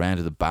hour. I ran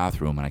to the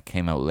bathroom and I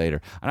came out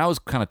later. And I was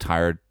kind of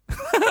tired.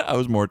 I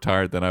was more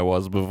tired than I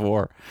was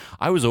before.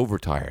 I was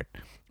overtired.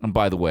 And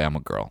by the way, I'm a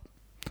girl.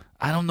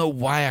 I don't know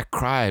why I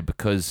cried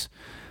because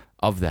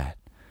of that.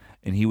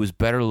 And he was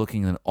better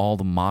looking than all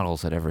the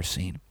models I'd ever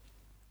seen.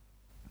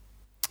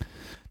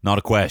 Not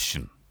a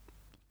question.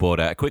 But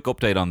a quick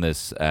update on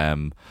this.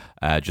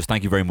 Just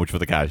thank you very much for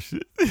the cash.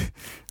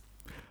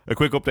 A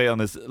quick update on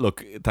this.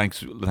 Look,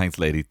 thanks,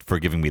 lady, for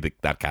giving me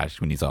that cash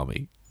when you saw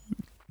me.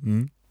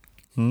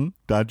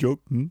 Dad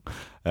joke.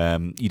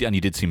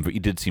 You did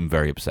seem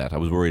very upset. I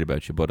was worried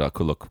about you, but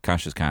look,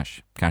 cash is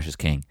cash. Cash is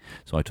king.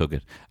 So I took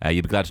it.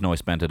 You'd be glad to know I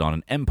spent it on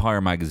an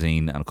Empire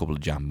magazine and a couple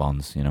of jam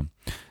bonds. You know,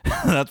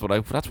 that's what I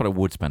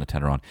would spend a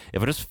tenner on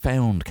if I just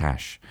found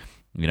cash.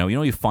 You know,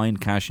 you find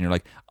cash and you're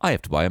like, I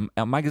have to buy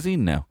a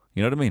magazine now.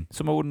 You know what I mean?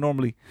 Something I wouldn't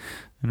normally,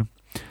 you know,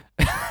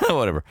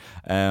 whatever.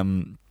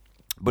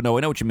 But no,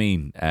 I know what you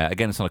mean.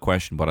 Again, it's not a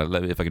question, but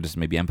if I could just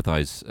maybe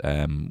empathize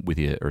with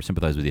you or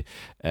sympathize with you.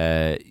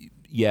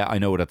 Yeah, I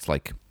know what that's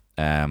like.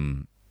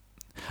 The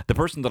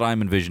person that I'm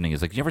envisioning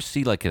is like, you ever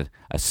see like a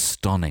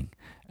stunning,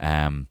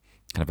 kind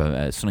of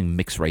a stunning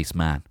mixed race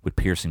man with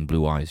piercing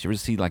blue eyes? You ever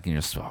see like, and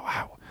you're just, oh,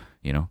 wow,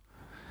 you know?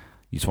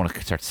 You just want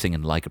to start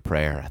singing Like a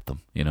Prayer at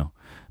them, you know?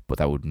 But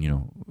that would, you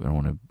know, I don't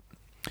want to...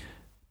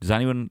 If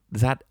anyone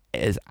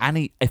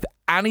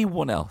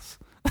else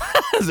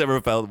has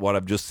ever felt what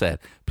I've just said,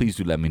 please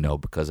do let me know,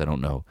 because I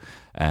don't know.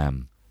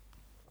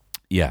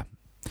 Yeah,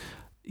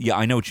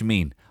 I know what you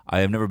mean. I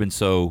have never been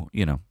so,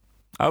 you know.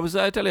 I was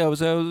a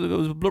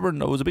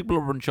big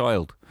blubbering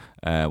child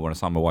when I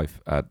saw my wife.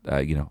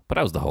 You know, but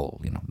that was the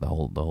whole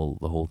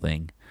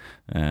thing.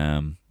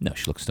 No,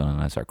 she looked stunning,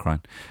 and I started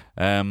crying.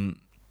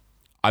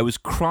 I was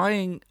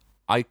crying.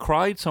 I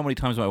cried so many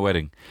times at my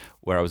wedding,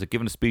 where I was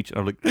giving a speech, and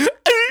I was like,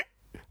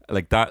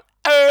 like that.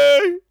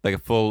 Like a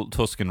full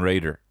Tuscan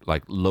Raider,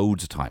 like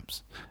loads of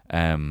times.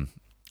 And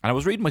I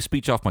was reading my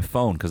speech off my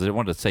phone because I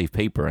wanted to save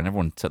paper, and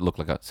everyone said I looked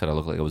like I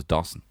was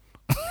Dawson.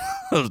 I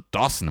was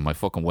Dawson in my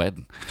fucking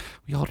wedding.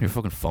 You holding your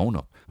fucking phone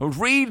up? I was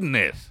reading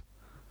it.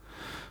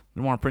 I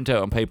didn't want to print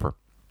out on paper.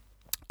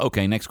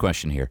 Okay, next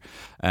question here.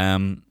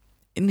 In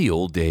the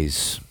old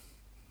days,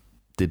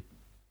 did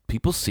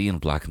people see in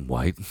black and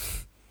white?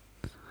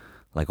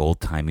 Like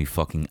old-timey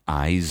fucking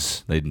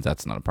eyes?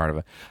 That's not a part of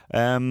it.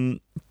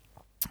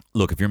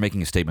 Look, if you're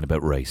making a statement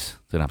about race,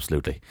 then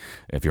absolutely.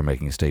 If you're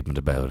making a statement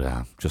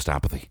about just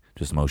apathy,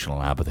 just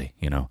emotional apathy,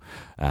 you know,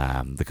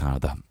 the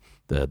kind of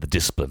the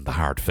discipline, the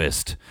hard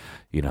fist,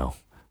 you know,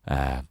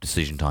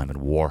 decision time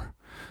in war,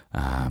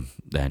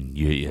 then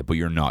but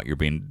you're not. You're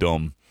being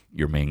dumb.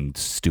 You're being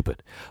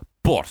stupid.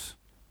 But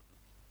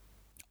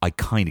I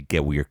kind of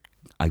get where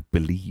I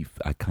believe.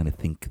 I kind of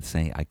think the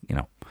same. I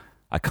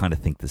kind of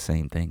think the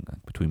same thing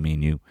between me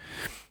and you.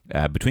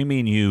 Between me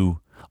and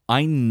you,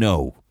 I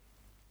know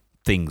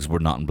things were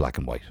not in black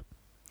and white.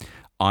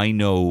 I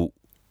know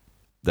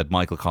that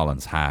Michael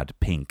Collins had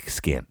pink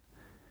skin,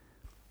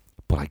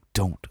 but I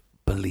don't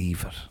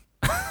believe it.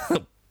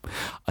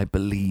 I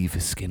believe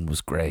his skin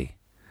was grey,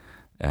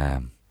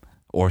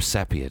 or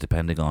sepia,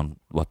 depending on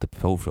what the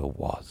photo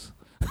was.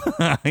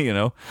 You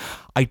know,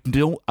 I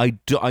know,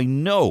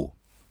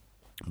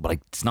 but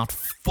it's not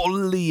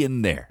fully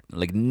in there.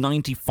 Like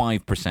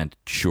 95%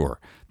 sure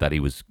that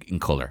he was in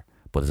colour.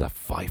 But there's that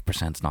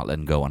 5% not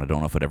letting go, and I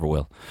don't know if it ever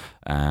will.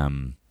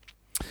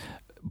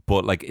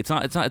 But like, it's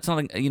not,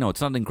 you know,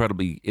 it's not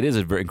incredibly. It is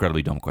a very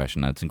incredibly dumb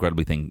question. And it's an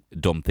incredibly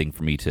dumb thing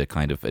for me to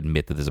kind of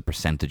admit that there's a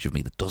percentage of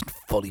me that doesn't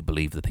fully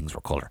believe that things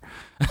were colour.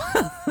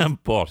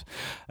 But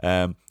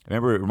I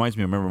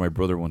remember my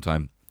brother one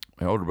time.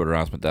 My older brother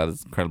asked me, "Dad,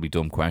 it's an incredibly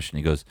dumb question."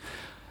 He goes,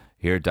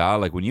 "Here, Dad,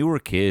 like when you were a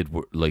kid,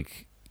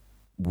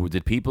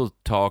 did people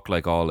talk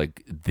like all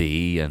like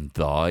thee and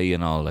thy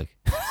and all like?"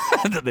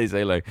 Did they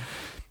say like,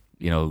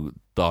 you know,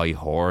 thy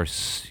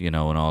horse, you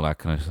know, and all that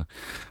kind of stuff?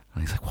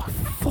 And he's like, what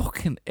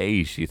fucking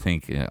age do you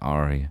think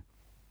are you?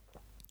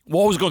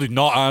 What was going to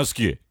not ask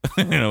you?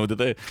 Did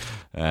they?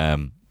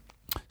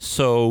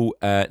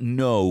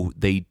 No,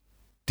 they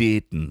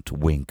didn't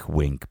wink,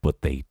 wink,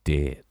 but they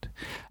did.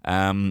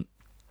 Are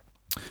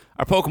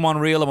Pokemon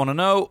real? I want to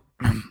know.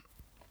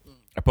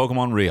 Are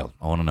Pokemon real?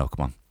 I want to know.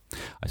 Come on.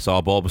 I saw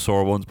a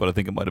Bulbasaur once, but I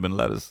think it might have been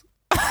lettuce.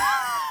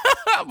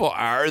 But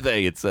are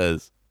they? It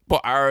says.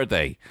 But are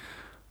they?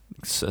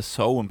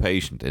 So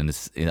impatient in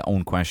its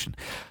own question.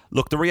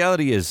 Look, the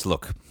reality is, and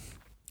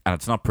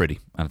it's not pretty,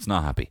 and it's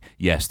not happy.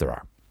 Yes, there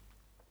are.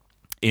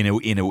 In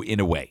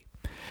a way,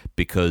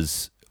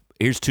 because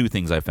here's two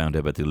things I found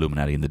out about the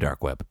Illuminati and the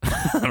dark web.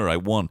 All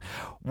right, one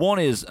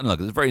is, and look,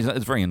 it's a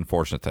very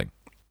unfortunate thing,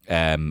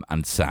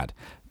 and sad.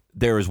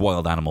 There is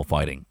wild animal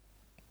fighting.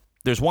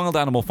 There's wild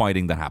animal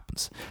fighting that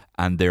happens,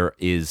 and there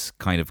is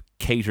kind of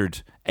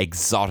catered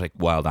exotic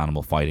wild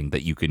animal fighting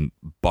that you can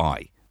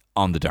buy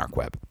on the dark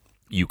web.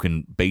 You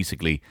can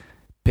basically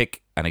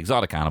pick an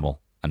exotic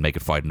animal and make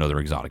it fight another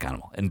exotic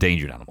animal,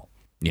 endangered animal.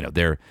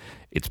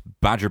 It's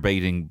badger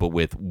baiting, but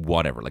with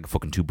whatever, like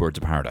fucking two birds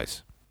of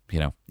paradise.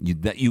 That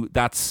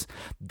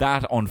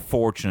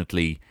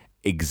unfortunately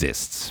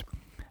exists.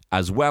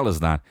 As well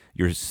as that,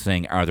 you're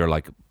saying, are there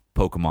like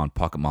Pokemon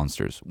pocket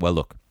monsters? Well,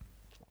 look,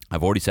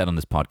 I've already said on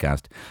this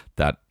podcast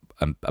that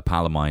a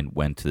pal of mine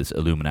went to this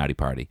Illuminati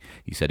party.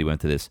 He said he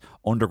went to this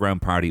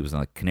underground party. It was in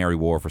like Canary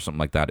Wharf or something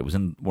like that. It was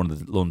in one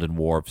of the London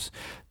wharfs.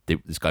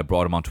 This guy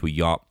brought him onto a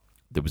yacht.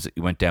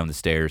 He went down the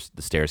stairs.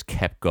 The stairs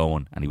kept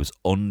going, and he was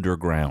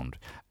underground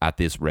at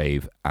this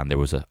rave. And there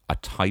was a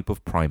type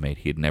of primate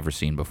he had never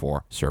seen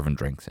before serving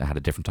drinks. It had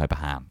a different type of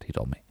hand. He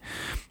told me,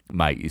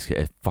 mate, he's got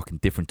a fucking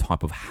different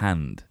type of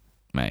hand,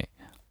 mate.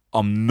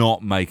 I'm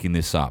not making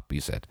this up.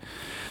 He said.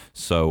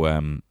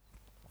 So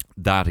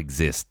that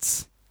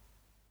exists,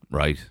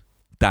 right?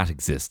 That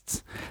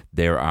exists.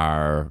 There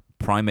are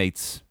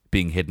primates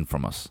being hidden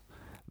from us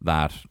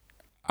that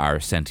are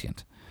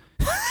sentient.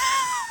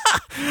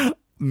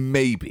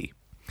 Maybe.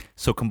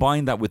 So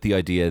combine that with the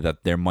idea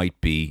that there might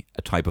be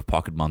a type of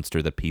pocket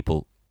monster that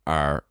people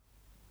are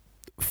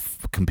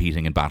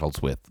competing in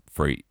battles with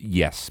for,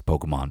 yes,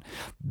 Pokemon.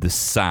 The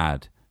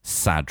sad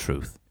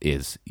truth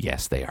is,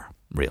 yes, they are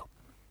real.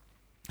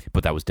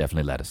 But that was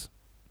definitely lettuce.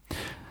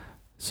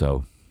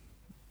 So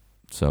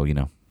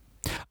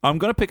I'm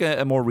going to pick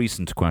a more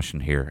recent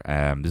question here.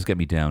 This is getting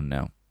me down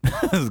now. Me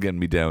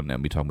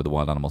talking about the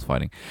wild animals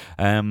fighting.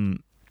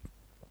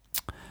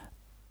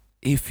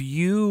 If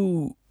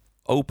you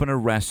open a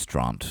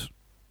restaurant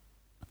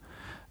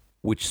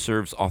which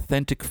serves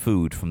authentic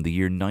food from the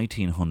year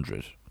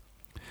 1900,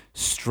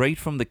 straight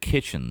from the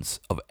kitchens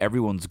of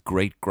everyone's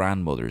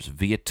great-grandmothers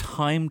via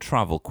time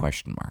travel,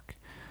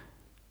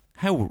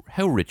 how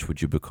rich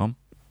would you become?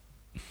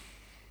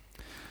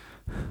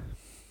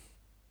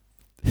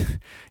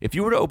 If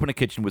you were to open a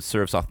kitchen which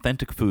serves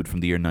authentic food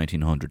from the year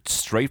 1900,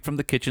 straight from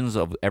the kitchens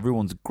of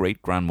everyone's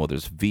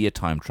great-grandmothers via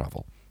time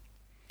travel,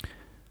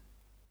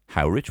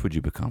 how rich would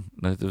you become?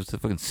 That's a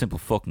fucking simple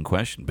fucking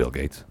question, Bill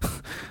Gates.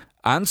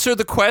 Answer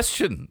the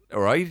question, all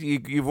right?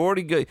 You've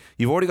already got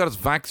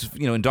us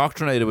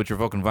indoctrinated with your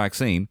fucking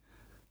vaccine.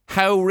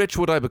 How rich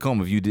would I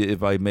become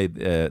if I made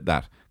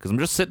that? Because I'm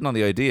just sitting on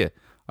the idea.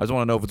 I just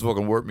want to know if it's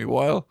fucking worth me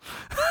while.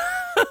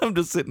 I'm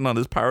just sitting on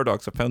this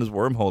paradox. I found this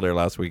wormhole there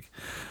last week,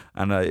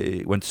 and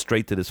I went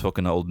straight to this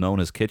fucking old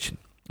Nona's kitchen,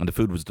 and the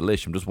food was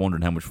delicious. I'm just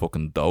wondering how much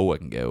fucking dough I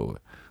can get over.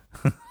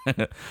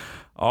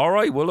 All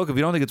right, well, look, if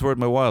you don't think it's worth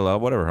my while,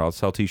 whatever, I'll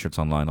sell t-shirts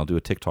online. I'll do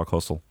a TikTok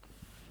hustle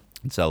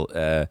and sell.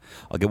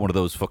 I'll get one of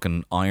those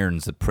fucking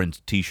irons that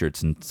print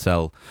t-shirts and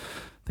sell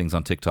things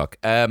on TikTok.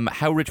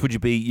 How rich would you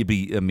be? You'd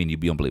be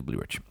unbelievably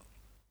rich,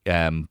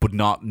 but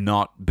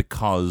not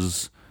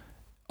because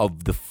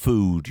of the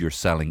food you're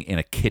selling in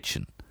a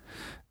kitchen.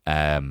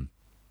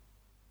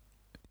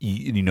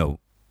 You've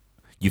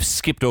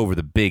skipped over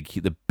the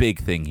big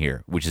thing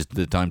here, which is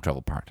the time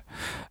travel part.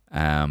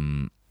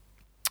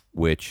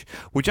 Which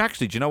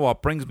actually, do you know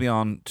what, brings me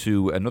on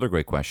to another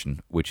great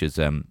question, which is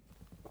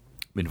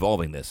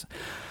involving this.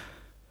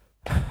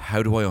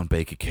 How do I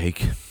unbake a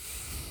cake?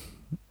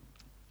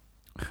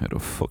 How the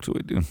fuck do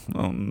I do?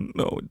 Oh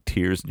no,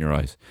 tears in your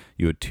eyes.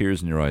 You had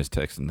tears in your eyes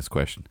texting this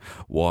question.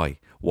 Why?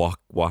 What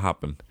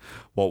happened?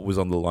 What was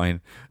on the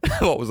line?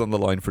 What was on the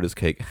line for this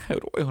cake? How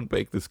do I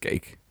unbake this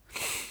cake?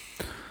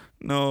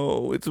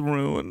 No, it's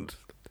ruined.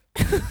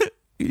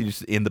 You're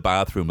just in the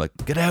bathroom like,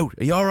 get out.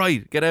 Are you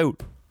alright? Get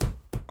out.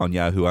 On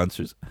Yahoo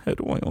Answers, how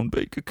do I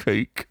unbake a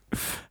cake?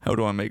 How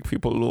do I make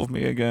people love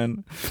me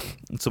again?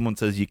 And someone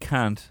says, you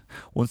can't.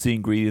 Once the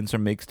ingredients are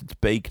mixed, it's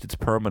baked, it's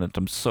permanent.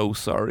 I'm so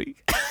sorry.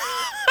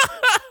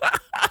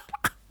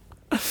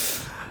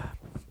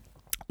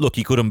 Look,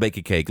 you could unbake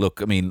a cake.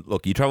 Look,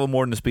 you travel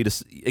more than the speed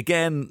of...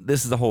 Again,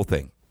 this is the whole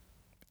thing.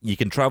 You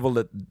can travel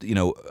at,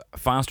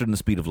 faster than the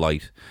speed of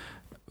light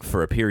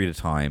for a period of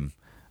time.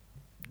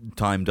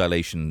 Time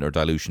dilation or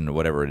dilution or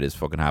whatever it is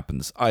fucking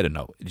happens. I don't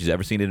know. Did you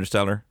ever seen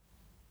Interstellar?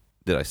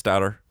 Did I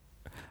stutter?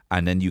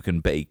 And then you can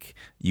bake.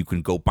 You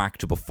can go back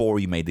to before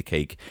you made the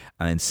cake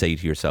and then say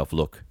to yourself,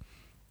 look,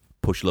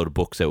 push a load of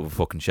books out of a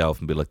fucking shelf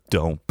and be like,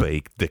 don't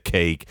bake the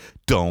cake,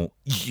 don't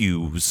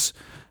use,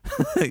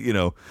 you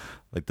know,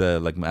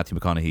 like Matthew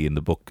McConaughey in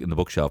the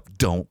bookshelf,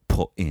 don't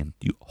put in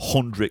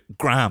 100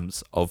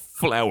 grams of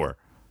flour,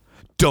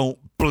 don't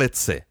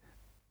blitz it,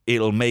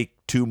 it'll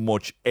make too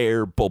much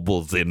air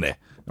bubbles in it,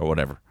 or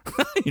whatever.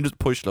 You just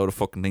push a load of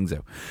fucking things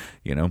out,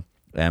 you know.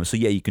 So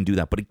yeah, you can do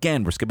that. But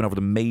again, we're skipping over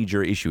the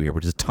major issue here,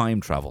 which is time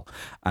travel.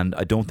 And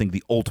I don't think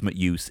the ultimate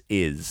use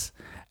is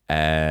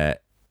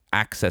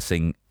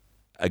accessing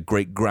a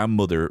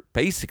great-grandmother,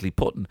 basically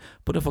putting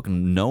a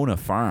fucking Nona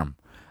farm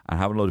and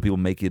having a lot of people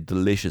make it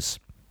delicious,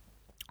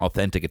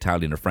 authentic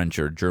Italian or French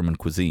or German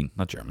cuisine.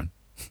 Not German.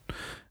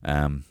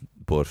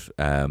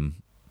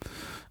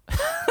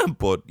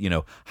 But, you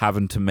know,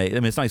 having to make... I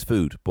mean, it's nice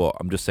food, but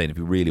I'm just saying, if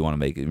you really want to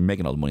make it, if you're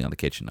making all the money on the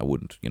kitchen, I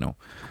wouldn't, you know.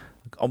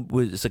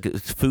 It's like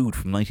it's food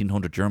from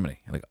 1900 Germany.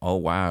 Like, oh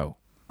wow,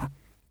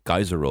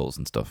 geyser rolls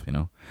and stuff. You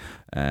know,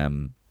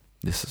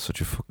 this is such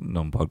a fucking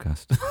dumb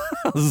podcast.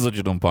 This is such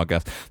a dumb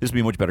podcast. This would be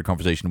a much better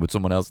conversation with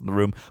someone else in the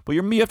room. But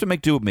you have to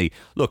make do with me.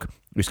 Look,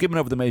 you're skipping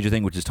over the major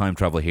thing, which is time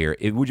travel here.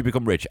 Would you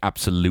become rich?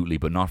 Absolutely,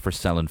 but not for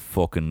selling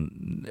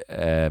fucking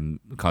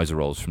geyser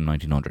rolls from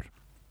 1900.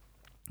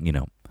 You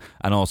know,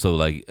 and also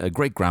like a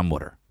great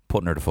grandmother,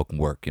 putting her to fucking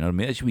work. You know what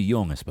I mean? She would be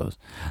young, I suppose,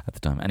 at the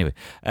time. Anyway,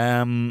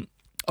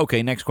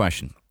 okay, next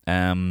question.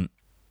 On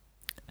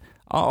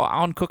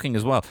cooking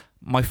as well.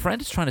 My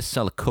friend is trying to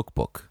sell a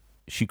cookbook.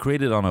 She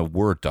created it on a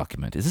Word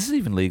document. Is this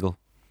even legal?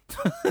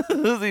 Is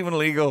this even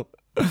legal?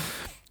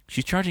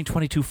 She's charging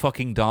 $22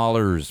 fucking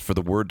for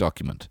the Word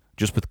document,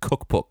 just with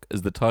cookbook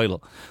as the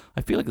title.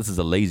 I feel like this is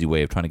a lazy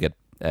way of trying to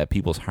get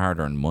people's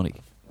hard-earned money.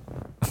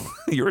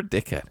 You're a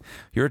dickhead.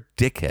 You're a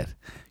dickhead.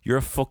 You're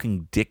a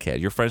fucking dickhead.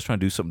 Your friend's trying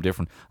to do something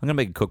different. I'm going to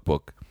make a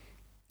cookbook.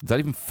 Is that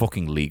even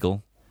fucking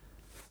legal?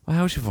 Well,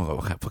 how is she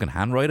fucking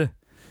handwrite it?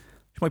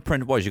 She might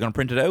print it. What, is she going to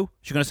print it out?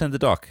 Is she going to send the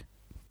doc?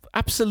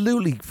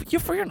 Absolutely.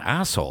 You're an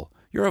asshole.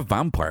 You're a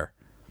vampire.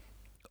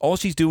 All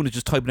she's doing is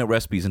just typing out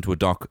recipes into a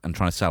doc and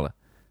trying to sell it.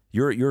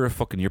 You're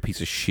a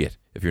piece of shit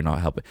if you're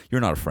not helping.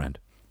 You're not a friend.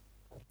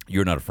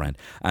 You're not a friend.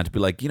 And to be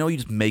like, you know, you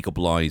just make up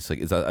lies.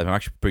 Like, I'm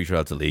actually pretty sure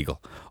that's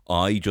illegal.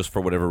 I just,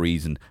 for whatever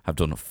reason, have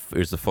done.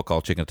 Here's the fuck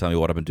all chicken to tell me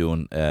what I've been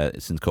doing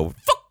since COVID.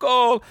 Fuck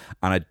all.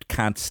 And I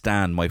can't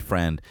stand my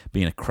friend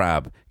being a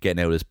crab,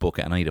 getting out of this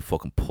bucket, and I need to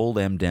fucking pull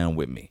them down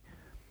with me.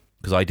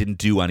 Because I didn't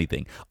do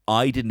anything.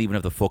 I didn't even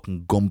have the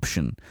fucking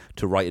gumption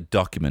to write a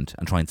document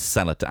and try and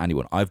sell it to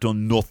anyone. I've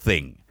done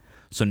nothing.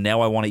 So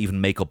now I want to even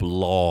make up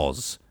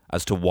laws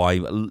as to why.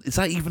 Is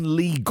that even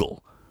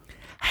legal?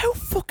 How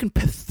fucking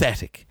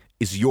pathetic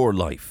is your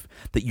life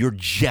that you're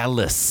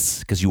jealous,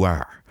 because you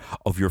are,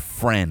 of your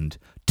friend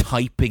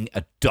typing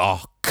a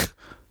doc,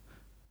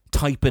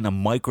 typing a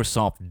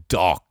Microsoft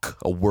doc,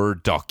 a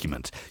Word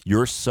document.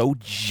 You're so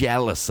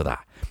jealous of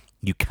that.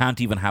 You can't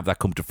even have that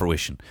come to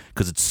fruition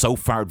because it's so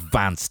far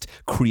advanced,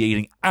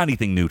 creating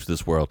anything new to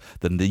this world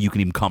that you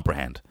can even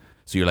comprehend.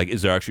 So you're like,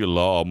 is there actually a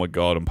law? Oh my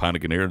God, I'm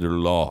panicking here. There's a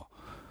law.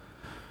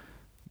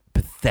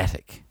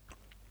 Pathetic.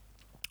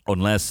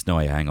 Unless,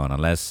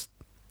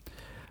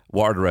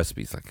 what are the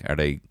recipes like? Are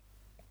they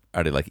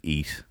like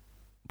eat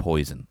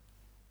poison?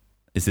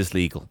 Is this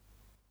legal?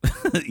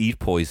 Eat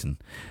poison.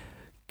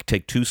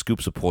 Take 2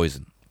 scoops of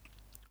poison.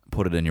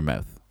 Put it in your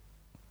mouth.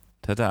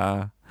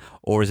 Ta-da.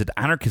 Or is it the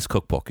Anarchist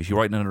Cookbook? Is she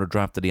writing another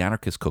draft of the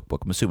Anarchist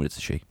Cookbook? I'm assuming it's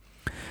a she.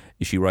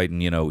 Is she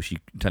writing, is she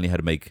telling you how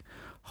to make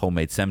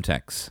homemade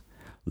Semtex?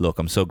 Look,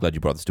 I'm so glad you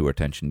brought this to her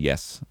attention.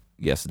 Yes,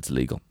 it's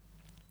illegal.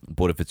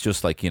 But if it's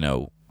just like, I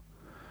don't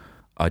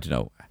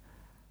know,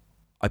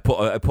 I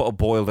put a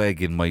boiled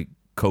egg in my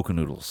Coca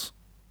noodles.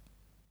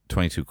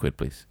 22 quid,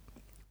 please.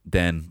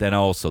 Then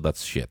also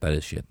that's shit. That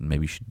is shit.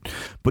 Maybe she.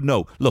 But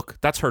no, look,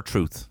 that's her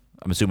truth.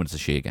 I'm assuming it's a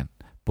she again.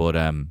 But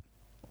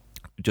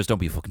just don't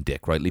be a fucking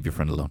dick, right? Leave your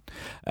friend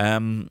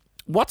alone.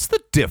 What's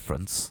the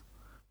difference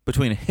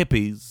between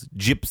hippies,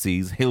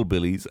 gypsies,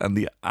 hillbillies, and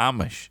the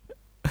Amish?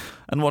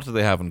 And what do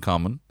they have in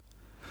common?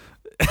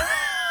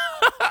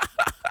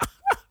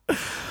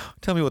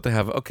 Tell me what they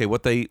have. Okay,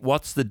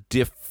 what's the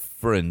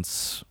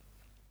difference?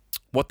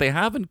 What they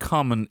have in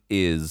common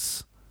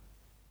is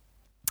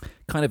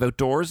kind of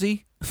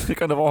outdoorsy. They're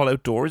kind of all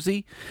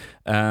outdoorsy.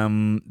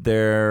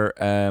 They're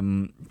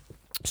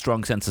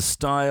strong sense of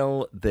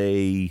style.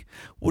 They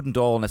wouldn't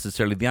all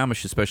necessarily. The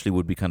Amish especially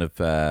would be kind of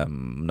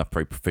not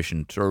very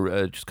proficient,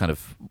 or just kind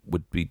of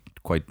would be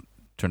quite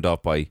turned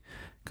off by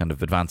kind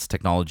of advanced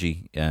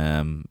technology. But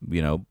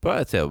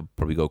I'd say I would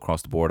probably go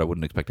across the board. I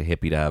wouldn't expect a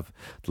hippie to have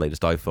the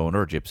latest iPhone,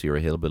 or a gypsy, or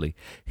a hillbilly.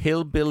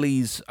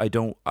 Hillbillies, I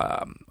don't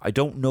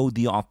know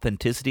the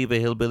authenticity of a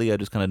hillbilly. I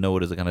just kind of know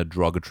it as a kind of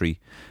derogatory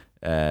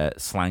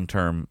slang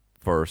term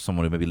for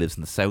someone who maybe lives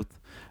in the South.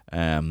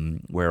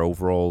 Wear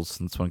overalls.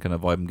 That's one kind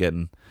of vibe I'm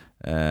getting.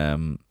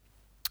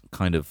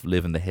 Kind of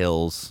live in the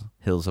hills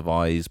of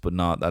eyes, but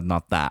not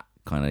that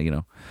kind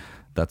of,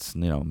 That's,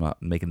 I'm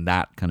not making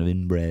that kind of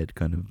inbred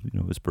kind of,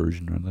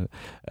 aspersion around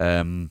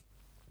that.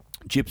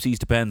 Gypsies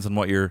depends on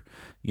what you're,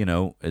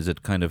 is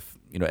it kind of,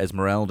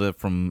 Esmeralda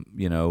from,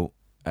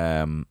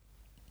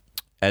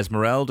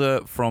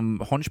 Esmeralda from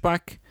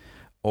Hunchback,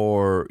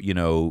 or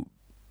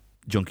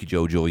Junkie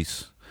Joe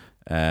Joyce,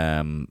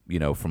 from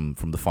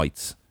the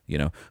fights. Who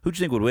do you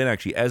think would win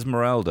actually,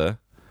 Esmeralda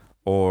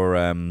or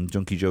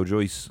Junkie Joe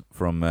Joyce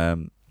from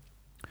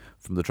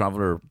the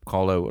Traveller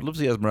call out? I'd love to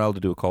see Esmeralda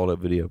do a call out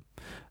video.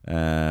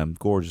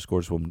 Gorgeous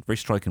woman, very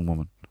striking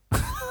woman.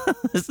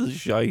 This is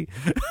shy.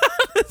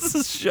 This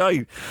is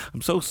shy.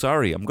 I'm so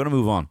sorry. I'm going to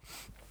move on.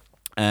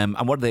 And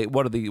what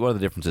are the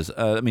differences?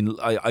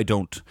 I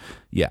don't.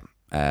 Yeah.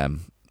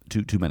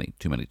 Too many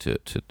to.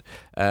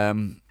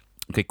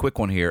 Okay, quick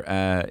one here.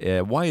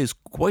 Why is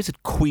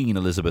it Queen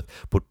Elizabeth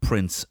but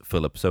Prince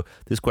Philip? So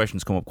this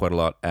question's come up quite a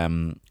lot.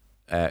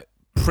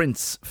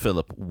 Prince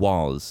Philip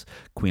was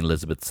Queen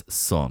Elizabeth's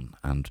son,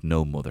 and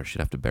no mother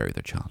should have to bury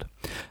their child.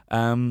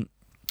 All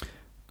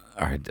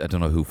right, I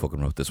don't know who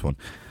fucking wrote this one.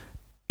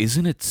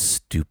 Isn't it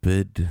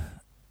stupid,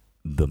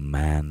 the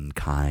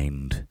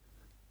mankind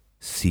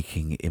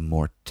seeking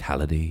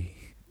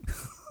immortality?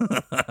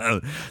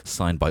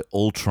 Signed by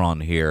Ultron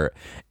here.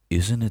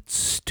 Isn't it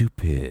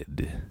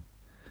stupid?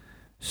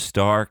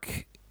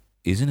 Stark,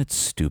 isn't it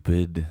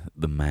stupid,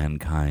 the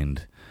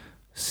mankind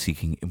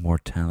seeking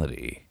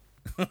immortality?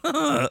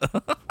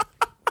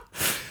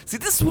 See,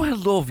 this is why I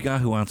love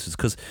Yahoo Answers,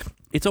 because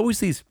it's always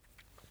these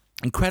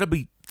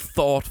incredibly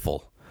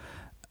thoughtful,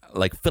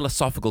 like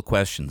philosophical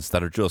questions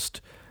that are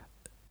just,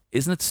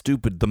 isn't it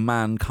stupid, the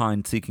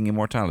mankind seeking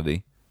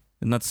immortality?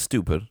 Isn't that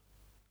stupid?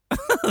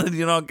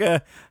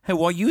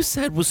 What you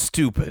said was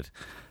stupid.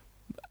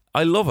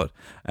 I love it.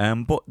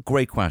 But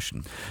great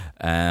question.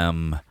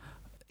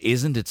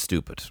 Isn't it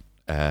stupid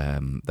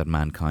that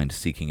mankind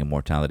seeking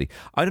immortality?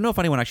 I don't know if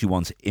anyone actually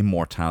wants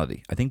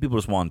immortality. I think people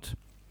just want...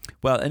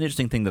 Well, an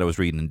interesting thing that I was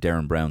reading in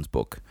Darren Brown's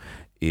book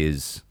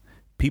is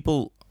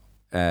people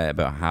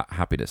about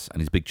happiness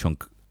and his big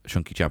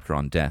chunky chapter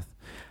on death,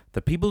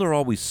 that people are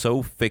always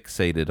so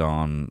fixated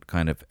on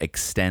kind of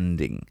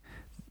extending,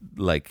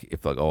 like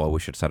if I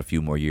wish I'd had a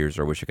few more years,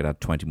 or I wish I could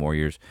have 20 more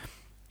years.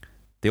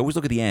 They always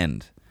look at the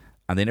end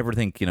and they never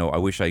think, I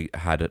wish I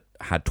had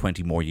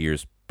 20 more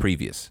years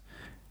previous.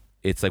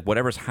 It's like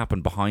whatever's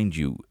happened behind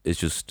you is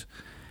just,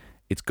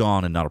 it's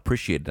gone and not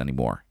appreciated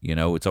anymore.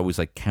 It's always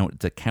like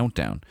it's a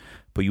countdown,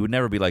 but you would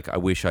never be like, I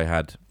wish I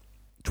had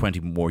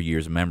 20 more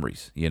years of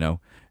memories.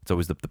 It's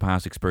always the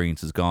past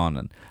experience is gone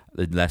and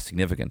less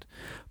significant.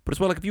 But as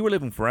well, like if you were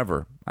living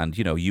forever and,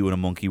 you and a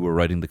monkey were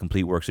writing the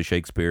complete works of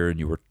Shakespeare, and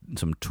you were in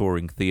some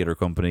touring theatre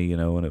company,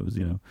 and it was,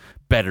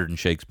 better than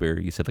Shakespeare.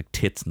 You said like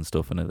tits and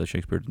stuff in it that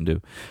Shakespeare didn't do.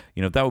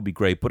 That would be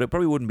great, but it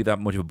probably wouldn't be that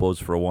much of a buzz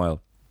for a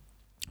while.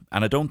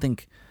 And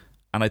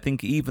I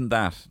think even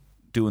that,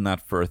 doing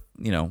that for,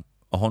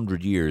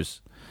 100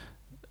 years,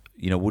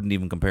 wouldn't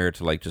even compare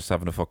to like just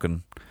having a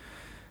fucking...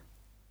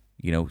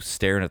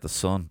 staring at the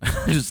sun,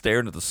 just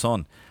staring at the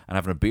sun and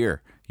having a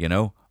beer,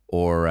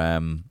 or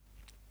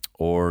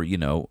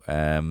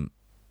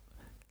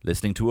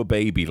listening to a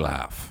baby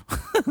laugh,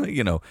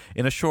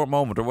 in a short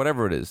moment or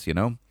whatever it is,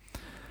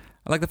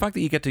 I like the fact that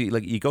you get to,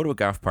 like, you go to a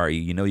gaff party,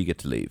 you get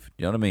to leave.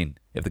 You know what I mean?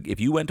 If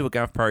you went to a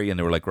gaff party and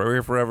they were like, we're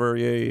here forever,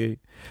 yay,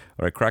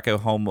 or I crack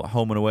out home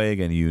and away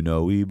again,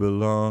 we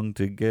belong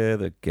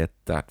together, get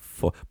that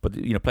but,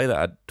 play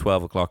that at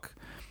 12 o'clock,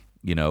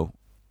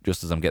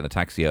 just as I'm getting a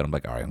taxi out, I'm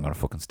like, all right, I'm going to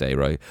fucking stay,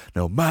 right?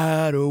 No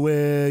matter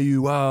where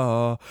you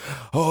are,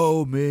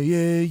 hold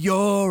me in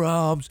your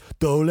arms,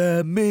 don't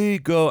let me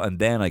go. And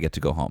then I get to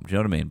go home. Do you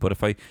know what I mean? But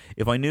if I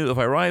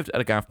arrived at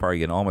a gaff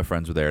party and all my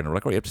friends were there and they're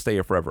like, oh, you have to stay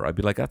here forever, I'd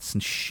be like, that's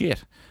some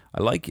shit.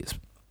 I like it,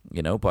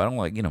 but I don't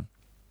like,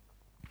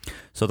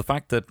 So the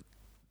fact that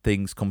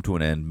things come to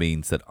an end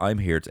means that I'm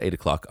here, it's 8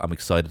 o'clock, I'm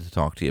excited to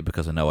talk to you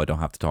because I know I don't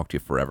have to talk to you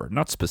forever.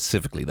 Not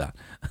specifically that,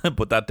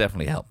 but that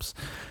definitely helps,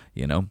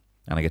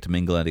 And I get to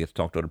mingle and I get to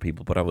talk to other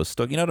people, but I was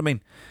stuck. You know what I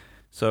mean?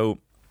 So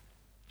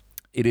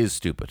it is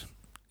stupid.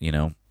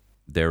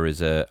 There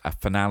is a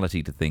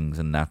finality to things,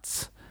 and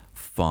that's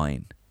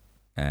fine.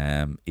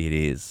 It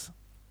is.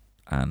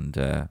 And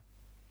I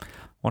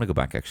want to go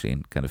back actually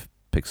and kind of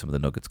pick some of the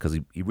nuggets, because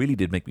he really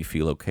did make me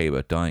feel okay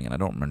about dying, and I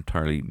don't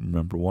entirely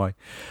remember why.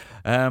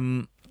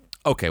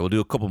 Okay, we'll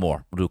do a couple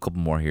more. We'll do a couple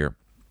more here.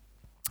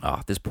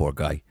 This poor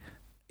guy.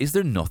 Is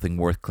there nothing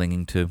worth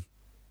clinging to?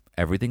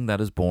 Everything that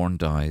is born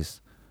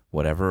dies.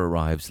 Whatever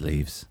arrives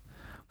leaves.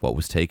 What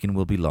was taken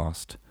will be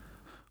lost.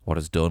 What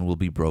is done will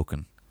be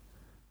broken.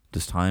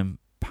 Does time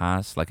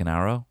pass like an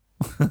arrow?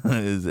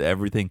 Is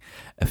everything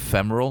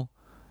ephemeral?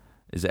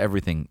 Is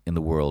everything in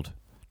the world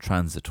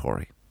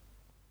transitory?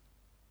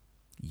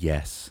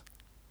 Yes.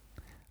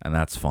 And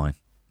that's fine.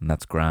 And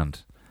that's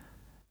grand.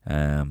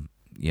 There's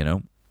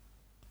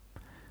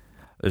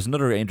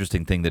another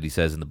interesting thing that he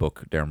says in the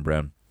book, Darren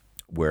Brown,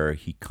 where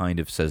he kind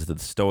of says that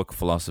the Stoic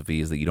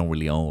philosophy is that you don't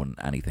really own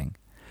anything.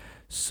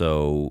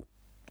 So,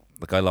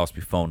 like, I lost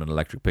my phone in an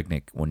electric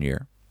picnic one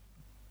year,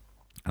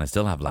 and I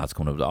still have lads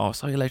coming up, oh,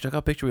 sorry, electric, I got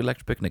a picture of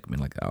electric picnic. I mean,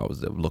 like, I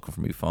was looking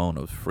for my phone,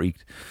 I was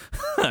freaked.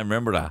 I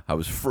remember that, I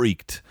was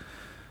freaked.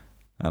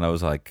 And I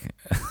was like,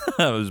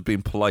 I was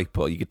being polite,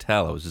 but you could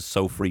tell I was just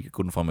so freaked I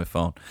couldn't find my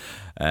phone.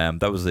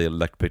 That was the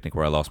electric picnic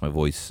where I lost my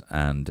voice,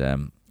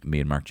 and me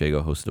and Mark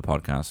Jago hosted a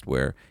podcast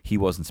where he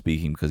wasn't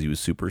speaking because he was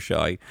super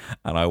shy,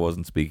 and I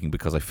wasn't speaking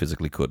because I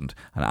physically couldn't.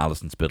 And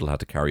Alison Spittle had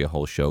to carry a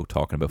whole show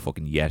talking about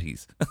fucking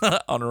Yetis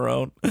on her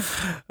own,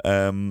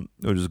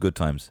 which was good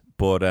times.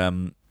 But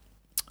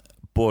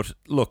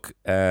look,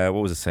 what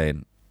was I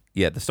saying?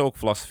 Yeah, the Stoic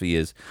philosophy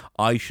is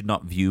I should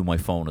not view my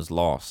phone as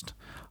lost.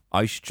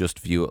 I should just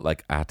view it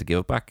like I had to give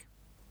it back.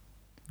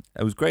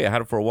 It was great. I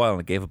had it for a while and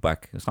I gave it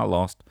back. It's not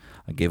lost.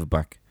 I gave it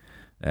back.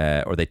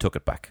 Or they took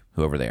it back,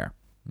 whoever they are,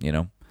 you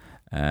know.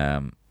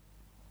 I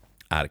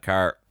had a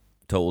car,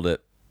 told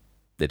it,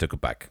 they took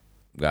it back.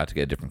 Got to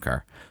get a different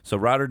car. So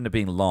rather than it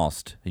being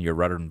lost, and you're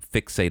rather than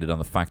fixated on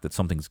the fact that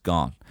something's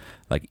gone,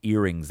 like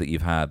earrings that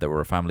you've had that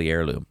were a family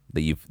heirloom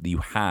that you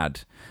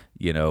had,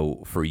 you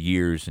know, for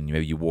years, and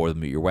maybe you wore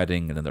them at your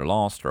wedding and then they're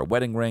lost, or a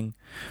wedding ring.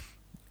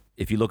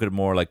 If you look at it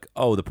more like,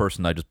 oh, the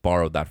person I just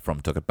borrowed that from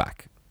took it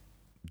back,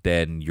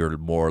 then you're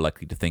more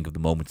likely to think of the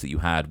moments that you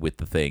had with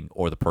the thing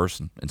or the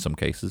person in some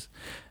cases.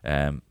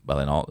 Well,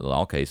 in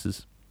all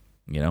cases,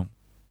 you know.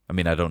 I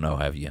mean, I don't know,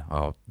 have you?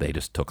 Oh, they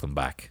just took them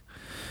back.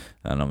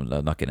 And I'm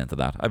not getting into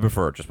that. I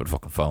prefer it just with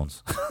fucking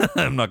phones.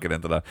 I'm not getting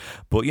into that.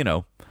 But, you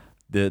know,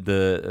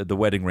 the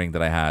wedding ring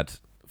that I had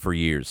for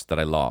years that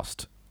I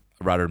lost,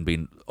 rather than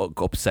being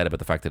upset about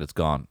the fact that it's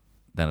gone,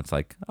 then it's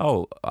like,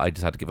 oh, I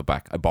just had to give it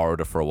back. I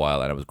borrowed it for a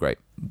while and it was great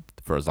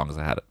for as long as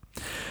I had it.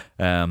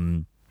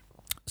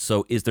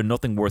 So is there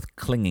nothing worth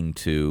clinging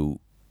to?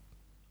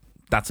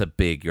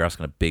 You're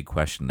asking a big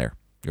question there.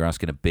 You're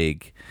asking a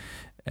big,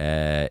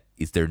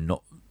 is there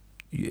no,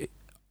 I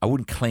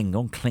don't cling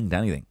to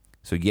anything.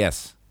 So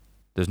yes,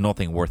 there's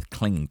nothing worth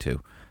clinging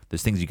to.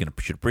 There's things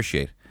should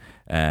appreciate,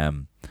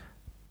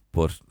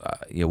 but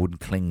you wouldn't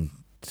cling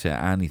to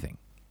anything.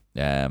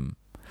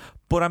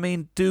 But I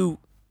mean, do,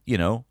 you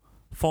know,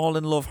 fall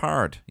in love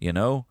hard, you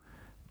know,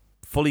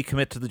 fully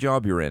commit to the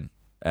job you're in.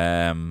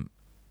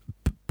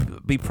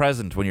 Be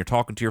present when you're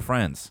talking to your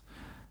friends.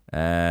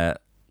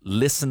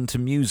 Listen to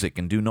music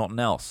and do nothing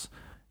else.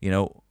 You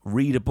know,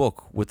 read a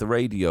book with the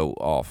radio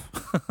off.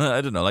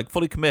 I don't know, like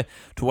fully commit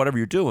to whatever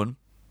you're doing,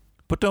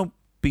 but don't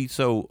be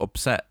so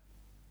upset.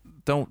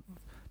 Don't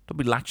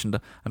be latching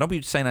to, and don't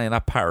be saying any of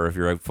that power if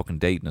you're out fucking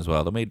dating as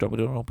well. Don't be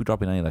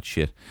dropping any of that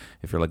shit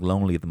if you're like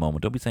lonely at the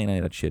moment. Don't be saying any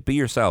of that shit. Be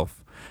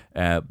yourself,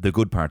 the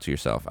good parts of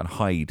yourself, and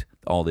hide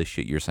all this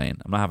shit you're saying.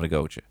 I'm not having a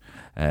go at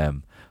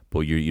you,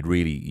 but you'd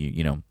really,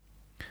 you know,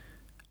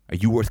 are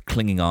you worth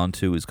clinging on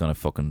to is going to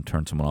fucking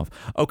turn someone off?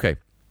 Okay,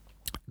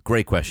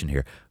 great question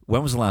here.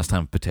 When was the last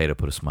time a potato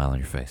put a smile on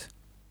your face?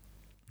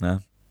 No?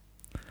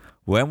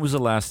 When was the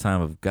last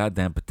time a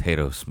goddamn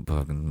potato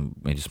fucking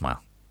made you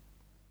smile?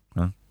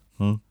 Huh?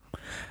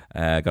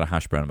 I got a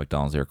hash brown at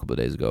McDonald's there a couple of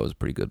days ago. It was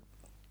pretty good.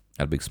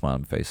 I had a big smile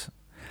on my face.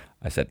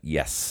 I said,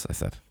 yes.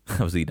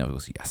 I was eating it. I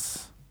was,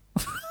 yes.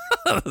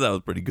 That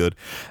was pretty good.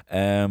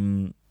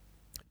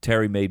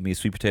 Terry made me a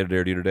sweet potato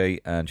there the other day,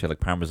 and she had like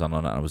parmesan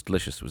on it, and it was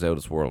delicious. It was out of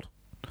this world.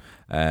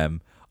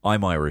 I'm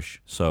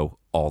Irish, so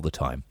all the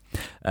time.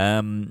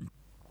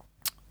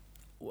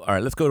 All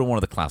right, let's go to one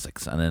of the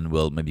classics, and then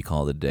we'll maybe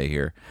call it a day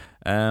here.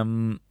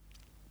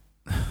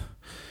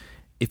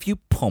 If you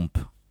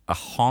pump a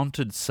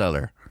haunted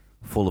cellar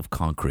full of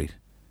concrete,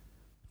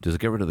 does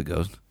it get rid of the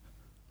ghost?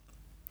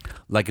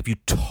 Like if you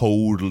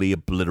totally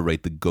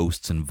obliterate the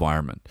ghost's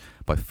environment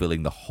by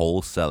filling the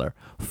whole cellar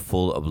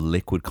full of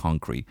liquid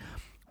concrete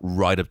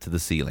right up to the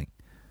ceiling,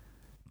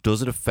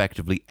 does it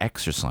effectively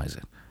exorcise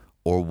it?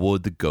 Or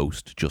would the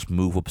ghost just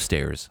move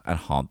upstairs and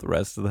haunt the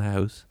rest of the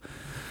house?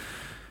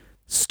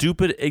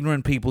 Stupid,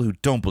 ignorant people who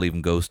don't believe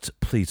in ghosts,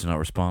 please do not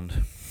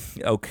respond.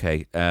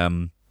 Okay,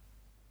 I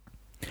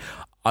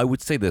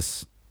would say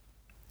this.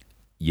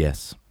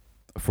 Yes.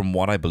 From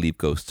what I believe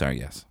ghosts are,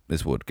 yes.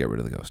 This would get rid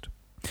of the ghost.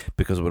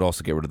 Because it would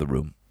also get rid of the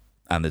room.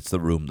 And it's the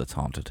room that's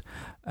haunted.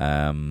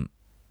 I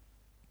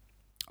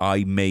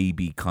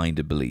maybe kind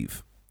of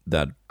believe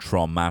that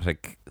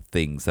traumatic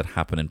things that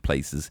happen in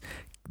places,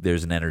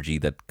 there's an energy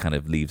that kind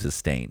of leaves a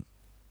stain.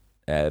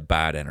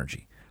 Bad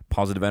energy.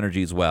 Positive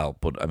energy as well,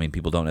 but I mean,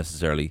 people don't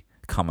necessarily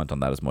comment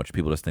on that as much.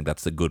 People just think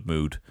that's a good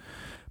mood.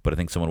 But I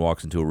think someone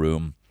walks into a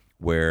room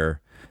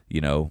where, you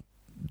know,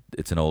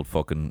 it's an old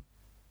fucking,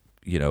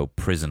 you know,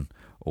 prison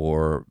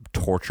or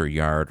torture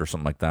yard or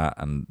something like that,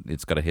 and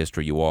it's got a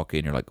history. You walk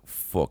in, you're like,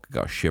 fuck, I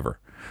got a shiver.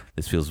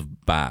 This feels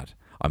bad.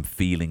 I'm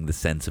feeling the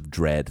sense of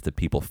dread that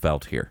people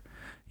felt here.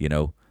 You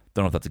know,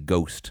 don't know if that's a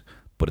ghost,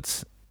 but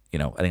it's, you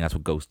know, I think that's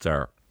what ghosts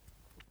are,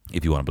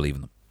 if you want to believe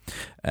in them.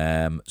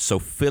 So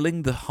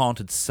filling the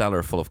haunted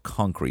cellar full of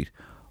concrete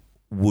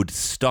would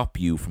stop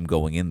you from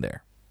going in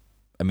there.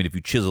 I mean, if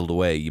you chiseled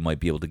away, you might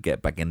be able to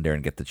get back in there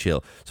and get the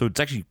chill. So it's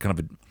actually kind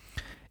of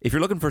if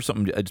you're looking for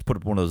something, I just put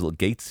up one of those little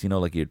gates, you know,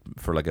 like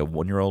for like a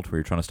 1-year-old where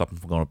you're trying to stop them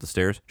from going up the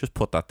stairs. Just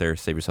put that there,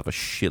 save yourself a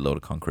shitload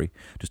of concrete.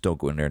 Just don't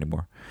go in there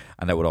anymore.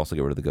 And that would also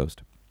get rid of the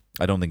ghost.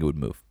 I don't think it would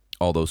move.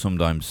 Although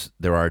sometimes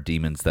there are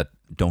demons that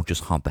don't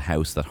just haunt the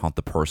house, that haunt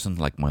the person.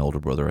 Like my older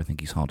brother, I think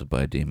he's haunted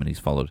by a demon.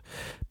 He's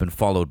been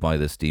followed by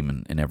this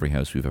demon in every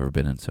house we've ever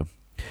been in. So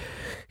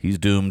he's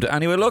doomed.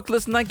 Anyway, look,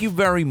 listen, thank you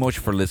very much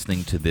for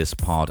listening to this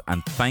pod.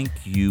 And thank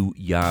you,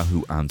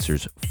 Yahoo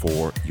Answers,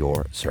 for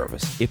your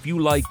service. If you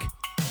like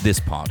this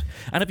pod,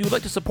 and if you would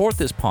like to support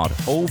this pod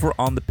over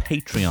on the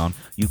Patreon,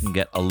 you can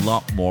get a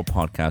lot more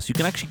podcasts. You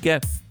can actually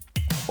get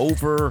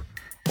over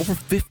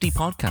 50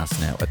 podcasts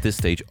now at this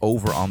stage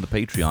over on the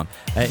Patreon,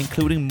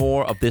 including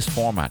more of this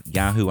format,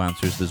 Yahoo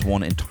Answers. There's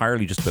one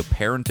entirely just about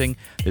parenting.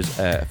 There's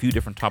a few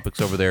different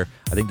topics over there.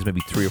 I think there's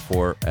maybe 3 or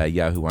 4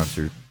 Yahoo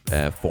Answers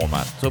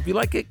format. So if you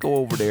like it, go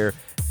over there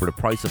for the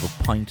price of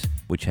a pint,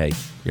 which, hey,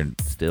 you're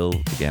still,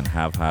 again,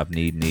 have,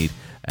 need.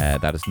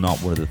 That is not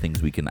one of the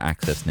things we can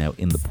access now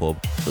in the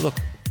pub. So look,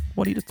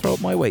 why don't you just throw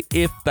it my way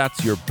if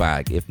that's your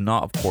bag? If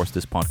not, of course,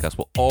 this podcast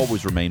will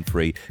always remain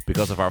free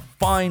because of our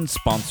fine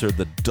sponsor,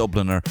 the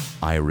Dubliner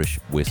Irish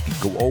Whiskey.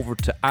 Go over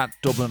to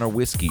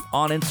 @Dubliner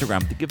on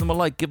Instagram to give them a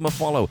like, give them a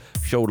follow,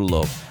 show the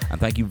love. And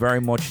thank you very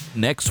much.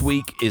 Next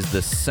week is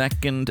the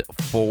second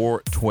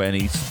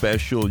 420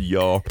 special,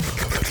 y'all.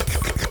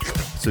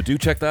 So do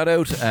check that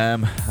out.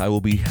 I will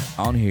be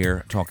on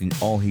here talking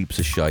all heaps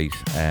of shite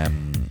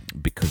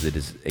because it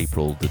is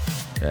April the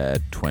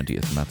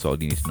 20th, and that's all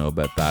you need to know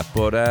about that.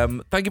 But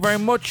thank you very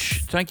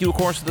much. Thank you, of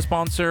course, to the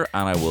sponsor,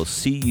 and I will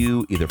see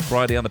you either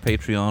Friday on the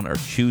Patreon or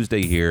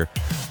Tuesday here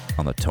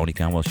on the Tony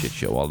Canwell Shit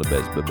Show. All the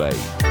best. Bye-bye.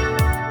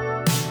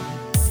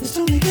 It's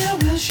Tony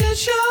Canwell Shit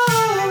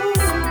Show.